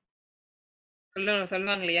வரும்.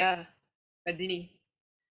 சொல்லுவாங்க இல்லையா ரஜினி,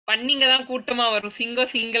 பன்னிங்க தான் கூட்டமா வரும்,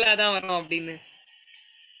 சிங்கம் சிங்கிளா தான் வரும் அப்படின்னு.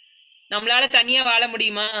 நம்மளால தனியா வாழ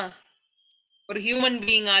முடியுமா? ஒரு ஹியூமன்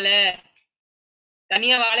பீயிங்கால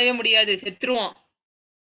தனியா வாழவே முடியாது, செத்துருவோம்.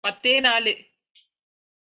 10 நாள்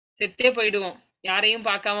செத்தே போயிடுவோம் யாரையும்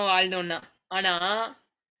பார்க்காம வாழ்ந்தோம்னா. ஆனா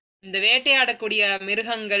இந்த வேட்டையாடக்கூடிய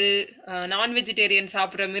மிருகங்கள், நான் வெஜிடேரியன்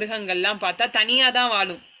சாப்பிட்ற மிருகங்கள்லாம் பார்த்தா தனியா தான்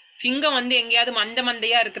வாழும். சிங்கம் வந்து எங்கேயாவது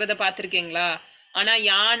மந்தையா இருக்கிறத பார்த்துருக்கீங்களா? ஆனா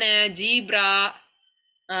யானை, ஜீப்ரா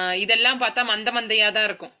இதெல்லாம் பார்த்தா மந்தையா தான்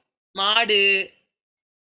இருக்கும். மாடு,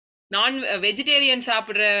 நான் வெஜிடேரியன்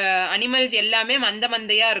சாப்பிட்ற அனிமல்ஸ் எல்லாமே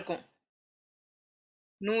மந்தையா இருக்கும்.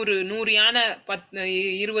 100 யானை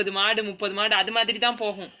 20 மாடு 30 மாடு அது மாதிரி தான்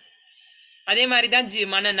போகும். அதே மாதிரி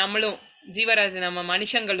தான் நம்மளும் ஜீவராசி, நம்ம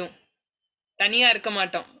மனுஷங்களும் தனியா இருக்க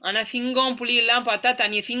மாட்டோம். ஆனா சிங்கம் புலி எல்லாம் பார்த்தா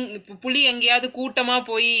புலி எங்கேயாவது கூட்டமா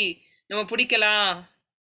போய் நம்ம பிடிக்கலாம்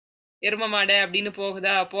எரும மாடை அப்படின்னு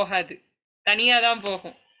போகுதா? போகாது, தனியா தான்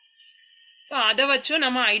போகும். ஸோ அதை வச்சும்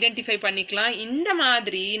நம்ம ஐடென்டிஃபை பண்ணிக்கலாம். இந்த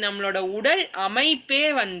மாதிரி நம்மளோட உடல் அமைப்பே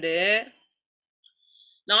வந்து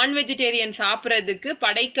நான் வெஜிடேரியன் சாப்பிட்றதுக்கு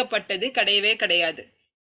படைக்கப்பட்டது கிடையவே கிடையாது.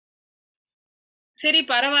 சரி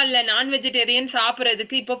பரவாயில்ல, நான் வெஜிடேரியன்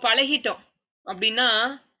சாப்பிட்றதுக்கு இப்போ பழகிட்டோம் அப்படின்னா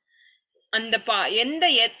அந்த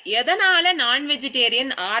எதனால நான்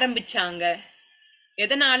வெஜிடேரியன் ஆரம்பிச்சாங்க,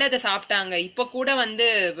 எதனால அதை சாப்பிட்டாங்க? இப்ப கூட வந்து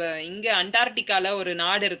இங்க அண்டார்டிகால ஒரு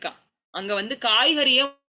நாடு இருக்கான், அங்க வந்து காய்கறியே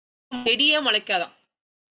செடியே முளைக்காதான்.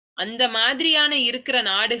 அந்த மாதிரியான இருக்கிற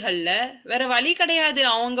நாடுகள்ல வேற வழி கிடையாது,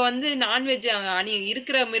 அவங்க வந்து நான்வெஜ்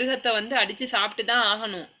இருக்கிற மிருகத்தை வந்து அடிச்சு சாப்பிட்டு தான்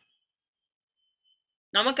ஆகணும்.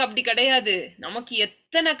 நமக்கு அப்படி கிடையாது. நமக்கு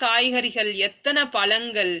எத்தனை காய்கறிகள், எத்தனை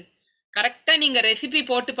பழங்கள். கரெக்டா நீங்க ரெசிபி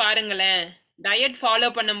போட்டு பாருங்களேன், டயட் ஃபாலோ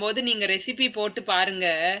பண்ணும்போது நீங்க ரெசிபி போட்டு பாருங்க.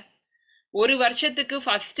 ஒரு வருஷத்துக்கு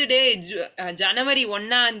ஃபர்ஸ்ட் டே ஜனவரி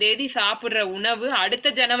 1 சாப்பிடுற உணவு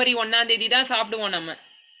அடுத்த ஜனவரி 1 தான் சாப்பிடுவோம் நம்ம.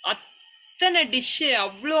 அத்தனை டிஷ்ஷு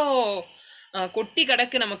அவ்வளோ கொட்டி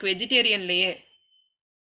கிடக்கு நமக்கு வெஜிடேரியன்லயே.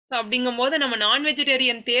 அப்படிங்கும் போது நம்ம நான்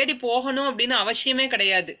வெஜிடேரியன் தேடி போகணும் அப்படின்னு அவசியமே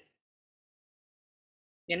கிடையாது.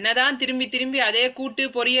 என்னதான் திரும்பி திரும்பி அதே கூட்டு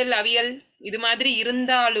பொரியல் அவியல் இது மாதிரி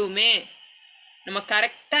இருந்தாலுமே நம்ம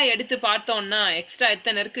கரெக்டா எடுத்து பார்த்தோம்னா எக்ஸ்ட்ரா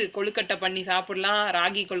எத்தனை இருக்கு. கொழுக்கட்டை பண்ணி சாப்பிடலாம்,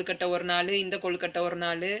 ராகி கொழுக்கட்டை ஒரு நாள், இந்த கொழுக்கட்டை ஒரு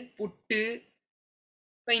நாள், புட்டு.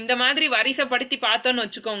 இப்போ இந்த மாதிரி வரிசைப்படுத்தி பார்த்தோன்னு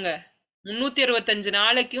வச்சுக்கோங்க, 365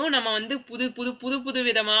 நாளைக்கும் நம்ம வந்து புது புது புது புது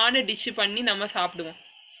விதமான டிஷ்ஷு பண்ணி நம்ம சாப்பிடுவோம்.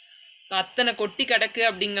 அத்தனை கொட்டி கிடக்கு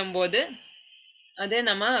அப்படிங்கும்போது அது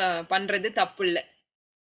நம்ம பண்றது தப்பு இல்லை.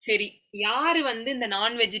 சரி, யாரு வந்து இந்த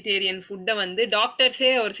நான் வெஜிடேரியன் ஃபுட்டை வந்து டாக்டர்ஸே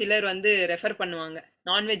ஒரு சிலர் வந்து ரெஃபர் பண்ணுவாங்க,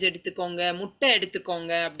 நான்வெஜ் எடுத்துக்கோங்க, முட்டை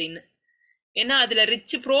எடுத்துக்கோங்க அப்படின்னு. ஏன்னா அதுல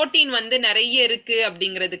ரிச் புரோட்டீன் வந்து நிறைய இருக்கு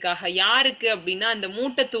அப்படிங்கிறதுக்காக. யாருக்கு அப்படின்னா அந்த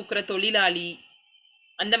மூட்டை தூக்குற தொழிலாளி,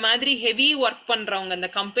 அந்த மாதிரி ஹெவி ஒர்க் பண்றவங்க,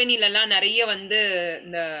 அந்த கம்பெனில எல்லாம் நிறைய வந்து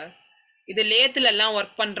இந்த இது லேத்துல எல்லாம்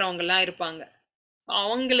ஒர்க் பண்றவங்க எல்லாம் இருப்பாங்க.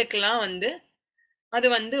 அவங்களுக்கெல்லாம் வந்து அது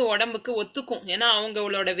வந்து உடம்புக்கு ஒத்துக்கும். ஏன்னா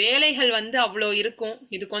அவங்களோட வேலைகள் வந்து அவ்வளோ இருக்கும்,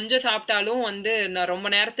 இது கொஞ்சம் சாப்பிட்டாலும் வந்து ரொம்ப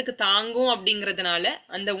நேரத்துக்கு தாங்கும் அப்படிங்கிறதுனால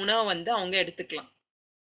அந்த உணவை வந்து அவங்க எடுத்துக்கலாம்.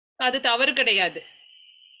 அது தவறு கிடையாது.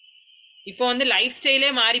 இப்போ வந்து லைஃப் ஸ்டைலே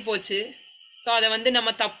மாறி போச்சு. ஸோ அதை வந்து நம்ம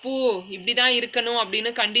தப்பு, இப்படிதான் இருக்கணும் அப்படின்னு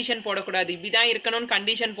கண்டிஷன் போடக்கூடாது. இப்படிதான் இருக்கணும்னு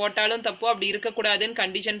கண்டிஷன் போட்டாலும் தப்பு, அப்படி இருக்கக்கூடாதுன்னு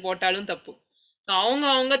கண்டிஷன் போட்டாலும் தப்பு. ஸோ அவங்க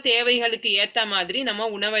அவங்க தேவைகளுக்கு ஏற்ற மாதிரி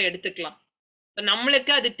நம்ம உணவை எடுத்துக்கலாம். ஸோ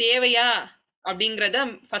நம்மளுக்கு அது தேவையா அப்படிங்கிறத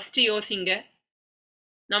ஃபர்ஸ்ட் யோசிங்க.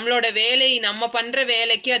 நம்மளோட வேலை, நம்ம பண்ற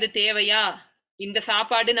வேலைக்கு அது தேவையா, இந்த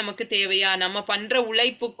சாப்பாடு நமக்கு தேவையா, நம்ம பண்ற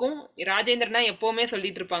உழைப்புக்கும். ராஜேந்திரனா எப்பவுமே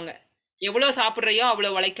சொல்லிட்டு இருப்பாங்க, எவ்வளோ சாப்பிட்றையோ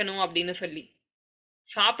அவ்வளோ உழைக்கணும் அப்படின்னு சொல்லி.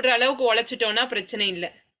 சாப்பிட்ற அளவுக்கு உழைச்சிட்டோன்னா பிரச்சனை இல்லை.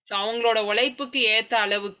 ஸோ அவங்களோட உழைப்புக்கு ஏற்ற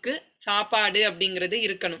அளவுக்கு சாப்பாடு அப்படிங்கிறது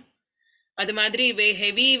இருக்கணும். அது மாதிரி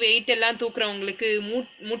ஹெவி வெயிட் எல்லாம் தூக்குறவங்களுக்கு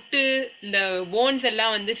முட்டு இந்த போன்ஸ்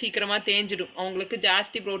எல்லாம் வந்து சீக்கிரமா தேஞ்சிடும், அவங்களுக்கு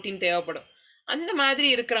ஜாஸ்தி புரோட்டீன் தேவைப்படும். அந்த மாதிரி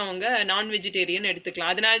இருக்கிறவங்க நான் வெஜிடேரியன்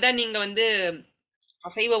எடுத்துக்கலாம். அதனால தான் நீங்க வந்து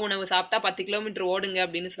அசைவ உணவு சாப்பிட்டா 10 கிலோமீட்டர் ஓடுங்க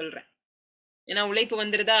அப்படின்னு சொல்றேன். ஏன்னா உழைப்பு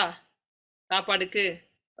வந்துருதா சாப்பாடுக்கு.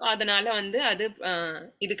 அதனால வந்து அது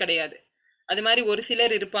இது கிடையாது. அது மாதிரி ஒரு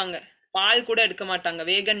சிலர் இருப்பாங்க, பால் கூட எடுக்க மாட்டாங்க,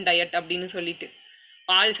 வேகன் டயட் அப்படின்னு சொல்லிட்டு.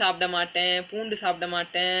 பால் சாப்பிட மாட்டேன், பூண்டு சாப்பிட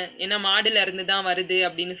மாட்டேன், ஏன்னா மாடுல இருந்து தான் வருது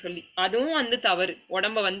அப்படின்னு சொல்லி. அதுவும் வந்து தவறு,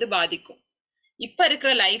 உடம்ப வந்து பாதிக்கும். இப்ப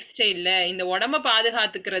இருக்கிற லைஃப் ஸ்டைல்ல இந்த உடம்ப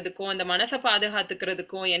பாதுகாத்துக்கிறதுக்கும் அந்த மனசை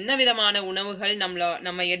பாதுகாத்துக்கிறதுக்கும் என்ன விதமான உணவுகள்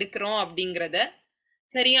நம்ம எடுக்கிறோம் அப்படிங்கிறத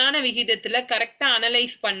சரியான விகிதத்துல கரெக்டா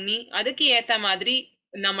அனலைஸ் பண்ணி அதுக்கு ஏத்த மாதிரி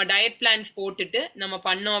நம்ம டயட் பிளான்ஸ் போட்டுட்டு நம்ம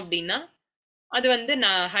பண்ணோம் அப்படின்னா அது வந்து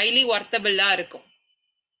ஹைலி ஒர்த்தபிளா இருக்கும்.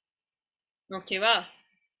 ஓகேவா?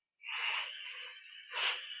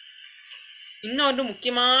 இன்னொரு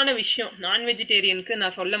முக்கியமான விஷயம் நான் வெஜிடேரியனுக்கு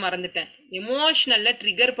நான் சொல்ல மறந்துட்டேன், எமோஷனல்ல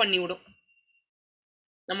ட்ரிகர் பண்ணி விடும்.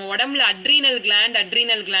 நம்ம உடம்புல அட்ரீனல்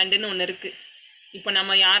கிளாண்டுன்னு ஒன்று இருக்கு. இப்போ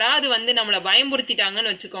நம்ம யாராவது வந்து நம்மளை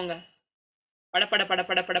பயமுறுத்திட்டாங்கன்னு வச்சுக்கோங்க, படப்பட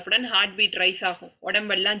படப்பட படப்படன்னு ஹார்ட் பீட் ரைஸ் ஆகும்,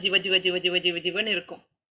 உடம்பெல்லாம் ஜிவ ஜிவ ஜிவ ஜிவ ஜிவ ஜிவன்னு இருக்கும்.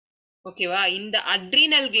 ஓகேவா? இந்த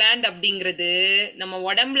அட்ரீனல் கிளாண்ட் அப்படிங்கிறது நம்ம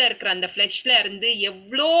உடம்புல இருக்கிற அந்த ஃப்ளெஷ்ல இருந்து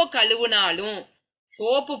எவ்வளோ கழுவுனாலும்,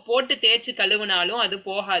 சோப்பு போட்டு தேய்ச்சி கழுவுனாலும் அது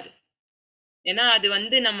போகாது. ஏன்னா அது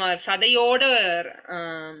வந்து நம்ம சதையோட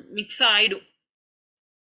மிக்ஸ் ஆயிடும்.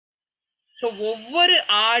 ஸோ ஒவ்வொரு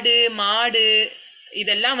ஆடு மாடு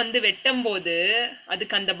இதெல்லாம் வந்து வெட்டும் போது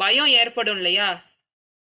அதுக்கு அந்த பயம் ஏற்படும் இல்லையா?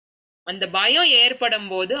 அந்த பயம் ஏற்படும்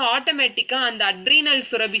போது ஆட்டோமேட்டிக்கா அந்த அட்ரீனல்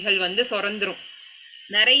சுரபிகள் வந்து சுரந்துரும்.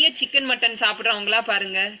 நிறைய சிக்கன் மட்டன் சாப்பிட்றவங்களா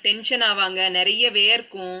பாருங்க, டென்ஷன் ஆவாங்க, நிறைய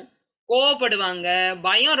வேர்க்கும், கோவப்படுவாங்க,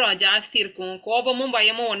 பயம் ஜாஸ்தி இருக்கும். கோபமும்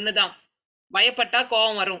பயமும் ஒண்ணுதான். பயப்பட்டா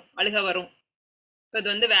கோபம் வரும், அழுக வரும். அது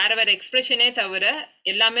வந்து வேற வேற எக்ஸ்பிரஷனே தவிர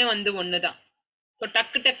எல்லாமே வந்து ஒண்ணுதான். ஸோ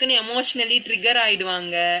டக்கு டக்குன்னு எமோஷ்னலி ட்ரிகர்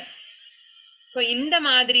ஆயிடுவாங்க. ஸோ இந்த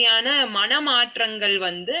மாதிரியான மனமாற்றங்கள்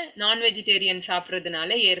வந்து நான் வெஜிடேரியன் சாப்பிட்றதுனால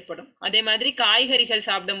ஏற்படும். அதே மாதிரி காய்கறிகள்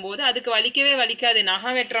சாப்பிடும்போது அதுக்கு வலிக்கவே வலிக்காது,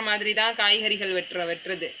 நகம் வெட்டுற மாதிரி தான் காய்கறிகள்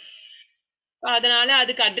வெட்டுறது. அதனால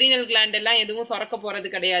அதுக்கு அட்ரினல் கிளாண்ட் எல்லாம் எதுவும் சுரக்க போறது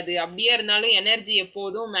கிடையாது. அப்படியே இருந்தாலும் எனர்ஜி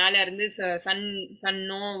எப்போதும் மேல இருந்து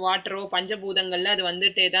சன்னோ வாட்டரோ பஞ்சபூதங்கள்ல அது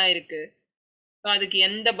வந்துட்டே தான் இருக்கு. அதுக்கு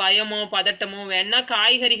எந்த பயமோ பதட்டமோ வேணா,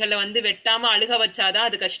 காய்கறிகளை வந்து வெட்டாம அழுக வச்சாதான்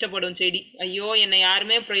அது கஷ்டப்படும் செடி. ஐயோ என்னை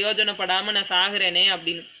யாருமே பிரயோஜனப்படாம நான் சாகுறேனே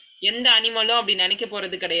அப்படின்னு. எந்த அனிமலும் அப்படி நினைக்க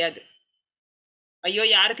போறது கிடையாது. ஐயோ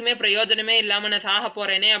யாருக்குமே பிரயோஜனமே இல்லாம நான் சாக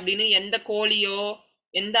போறேனே அப்படின்னு எந்த கோழியோ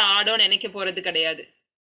எந்த ஆடோ நினைக்க போறது கிடையாது.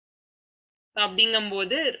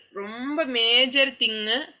 அப்படிங்கும்போது ரொம்ப மேஜர்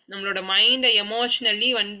திங்கு நம்மளோட மைண்டை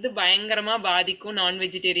எமோஷ்னலி வந்து பயங்கரமா பாதிக்கும் நான்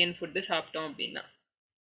வெஜிடேரியன் ஃபுட்டு சாப்பிட்டோம் அப்படின்னா.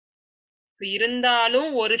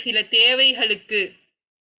 இருந்தாலும் ஒரு சில தேவைகளுக்கு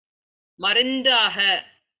மருந்தாக,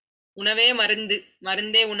 உணவே மருந்து,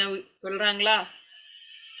 மருந்தே உணவு சொல்றாங்களா,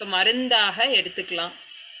 ஸோ மருந்தாக எடுத்துக்கலாம்.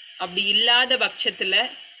 அப்படி இல்லாத பட்சத்துல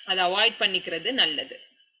அதை அவாய்ட் பண்ணிக்கிறது நல்லது.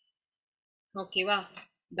 ஓகேவா?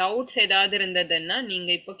 டவுட்ஸ் ஏதாவது இருந்ததுன்னா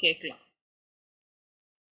நீங்க இப்போ கேட்கலாம்.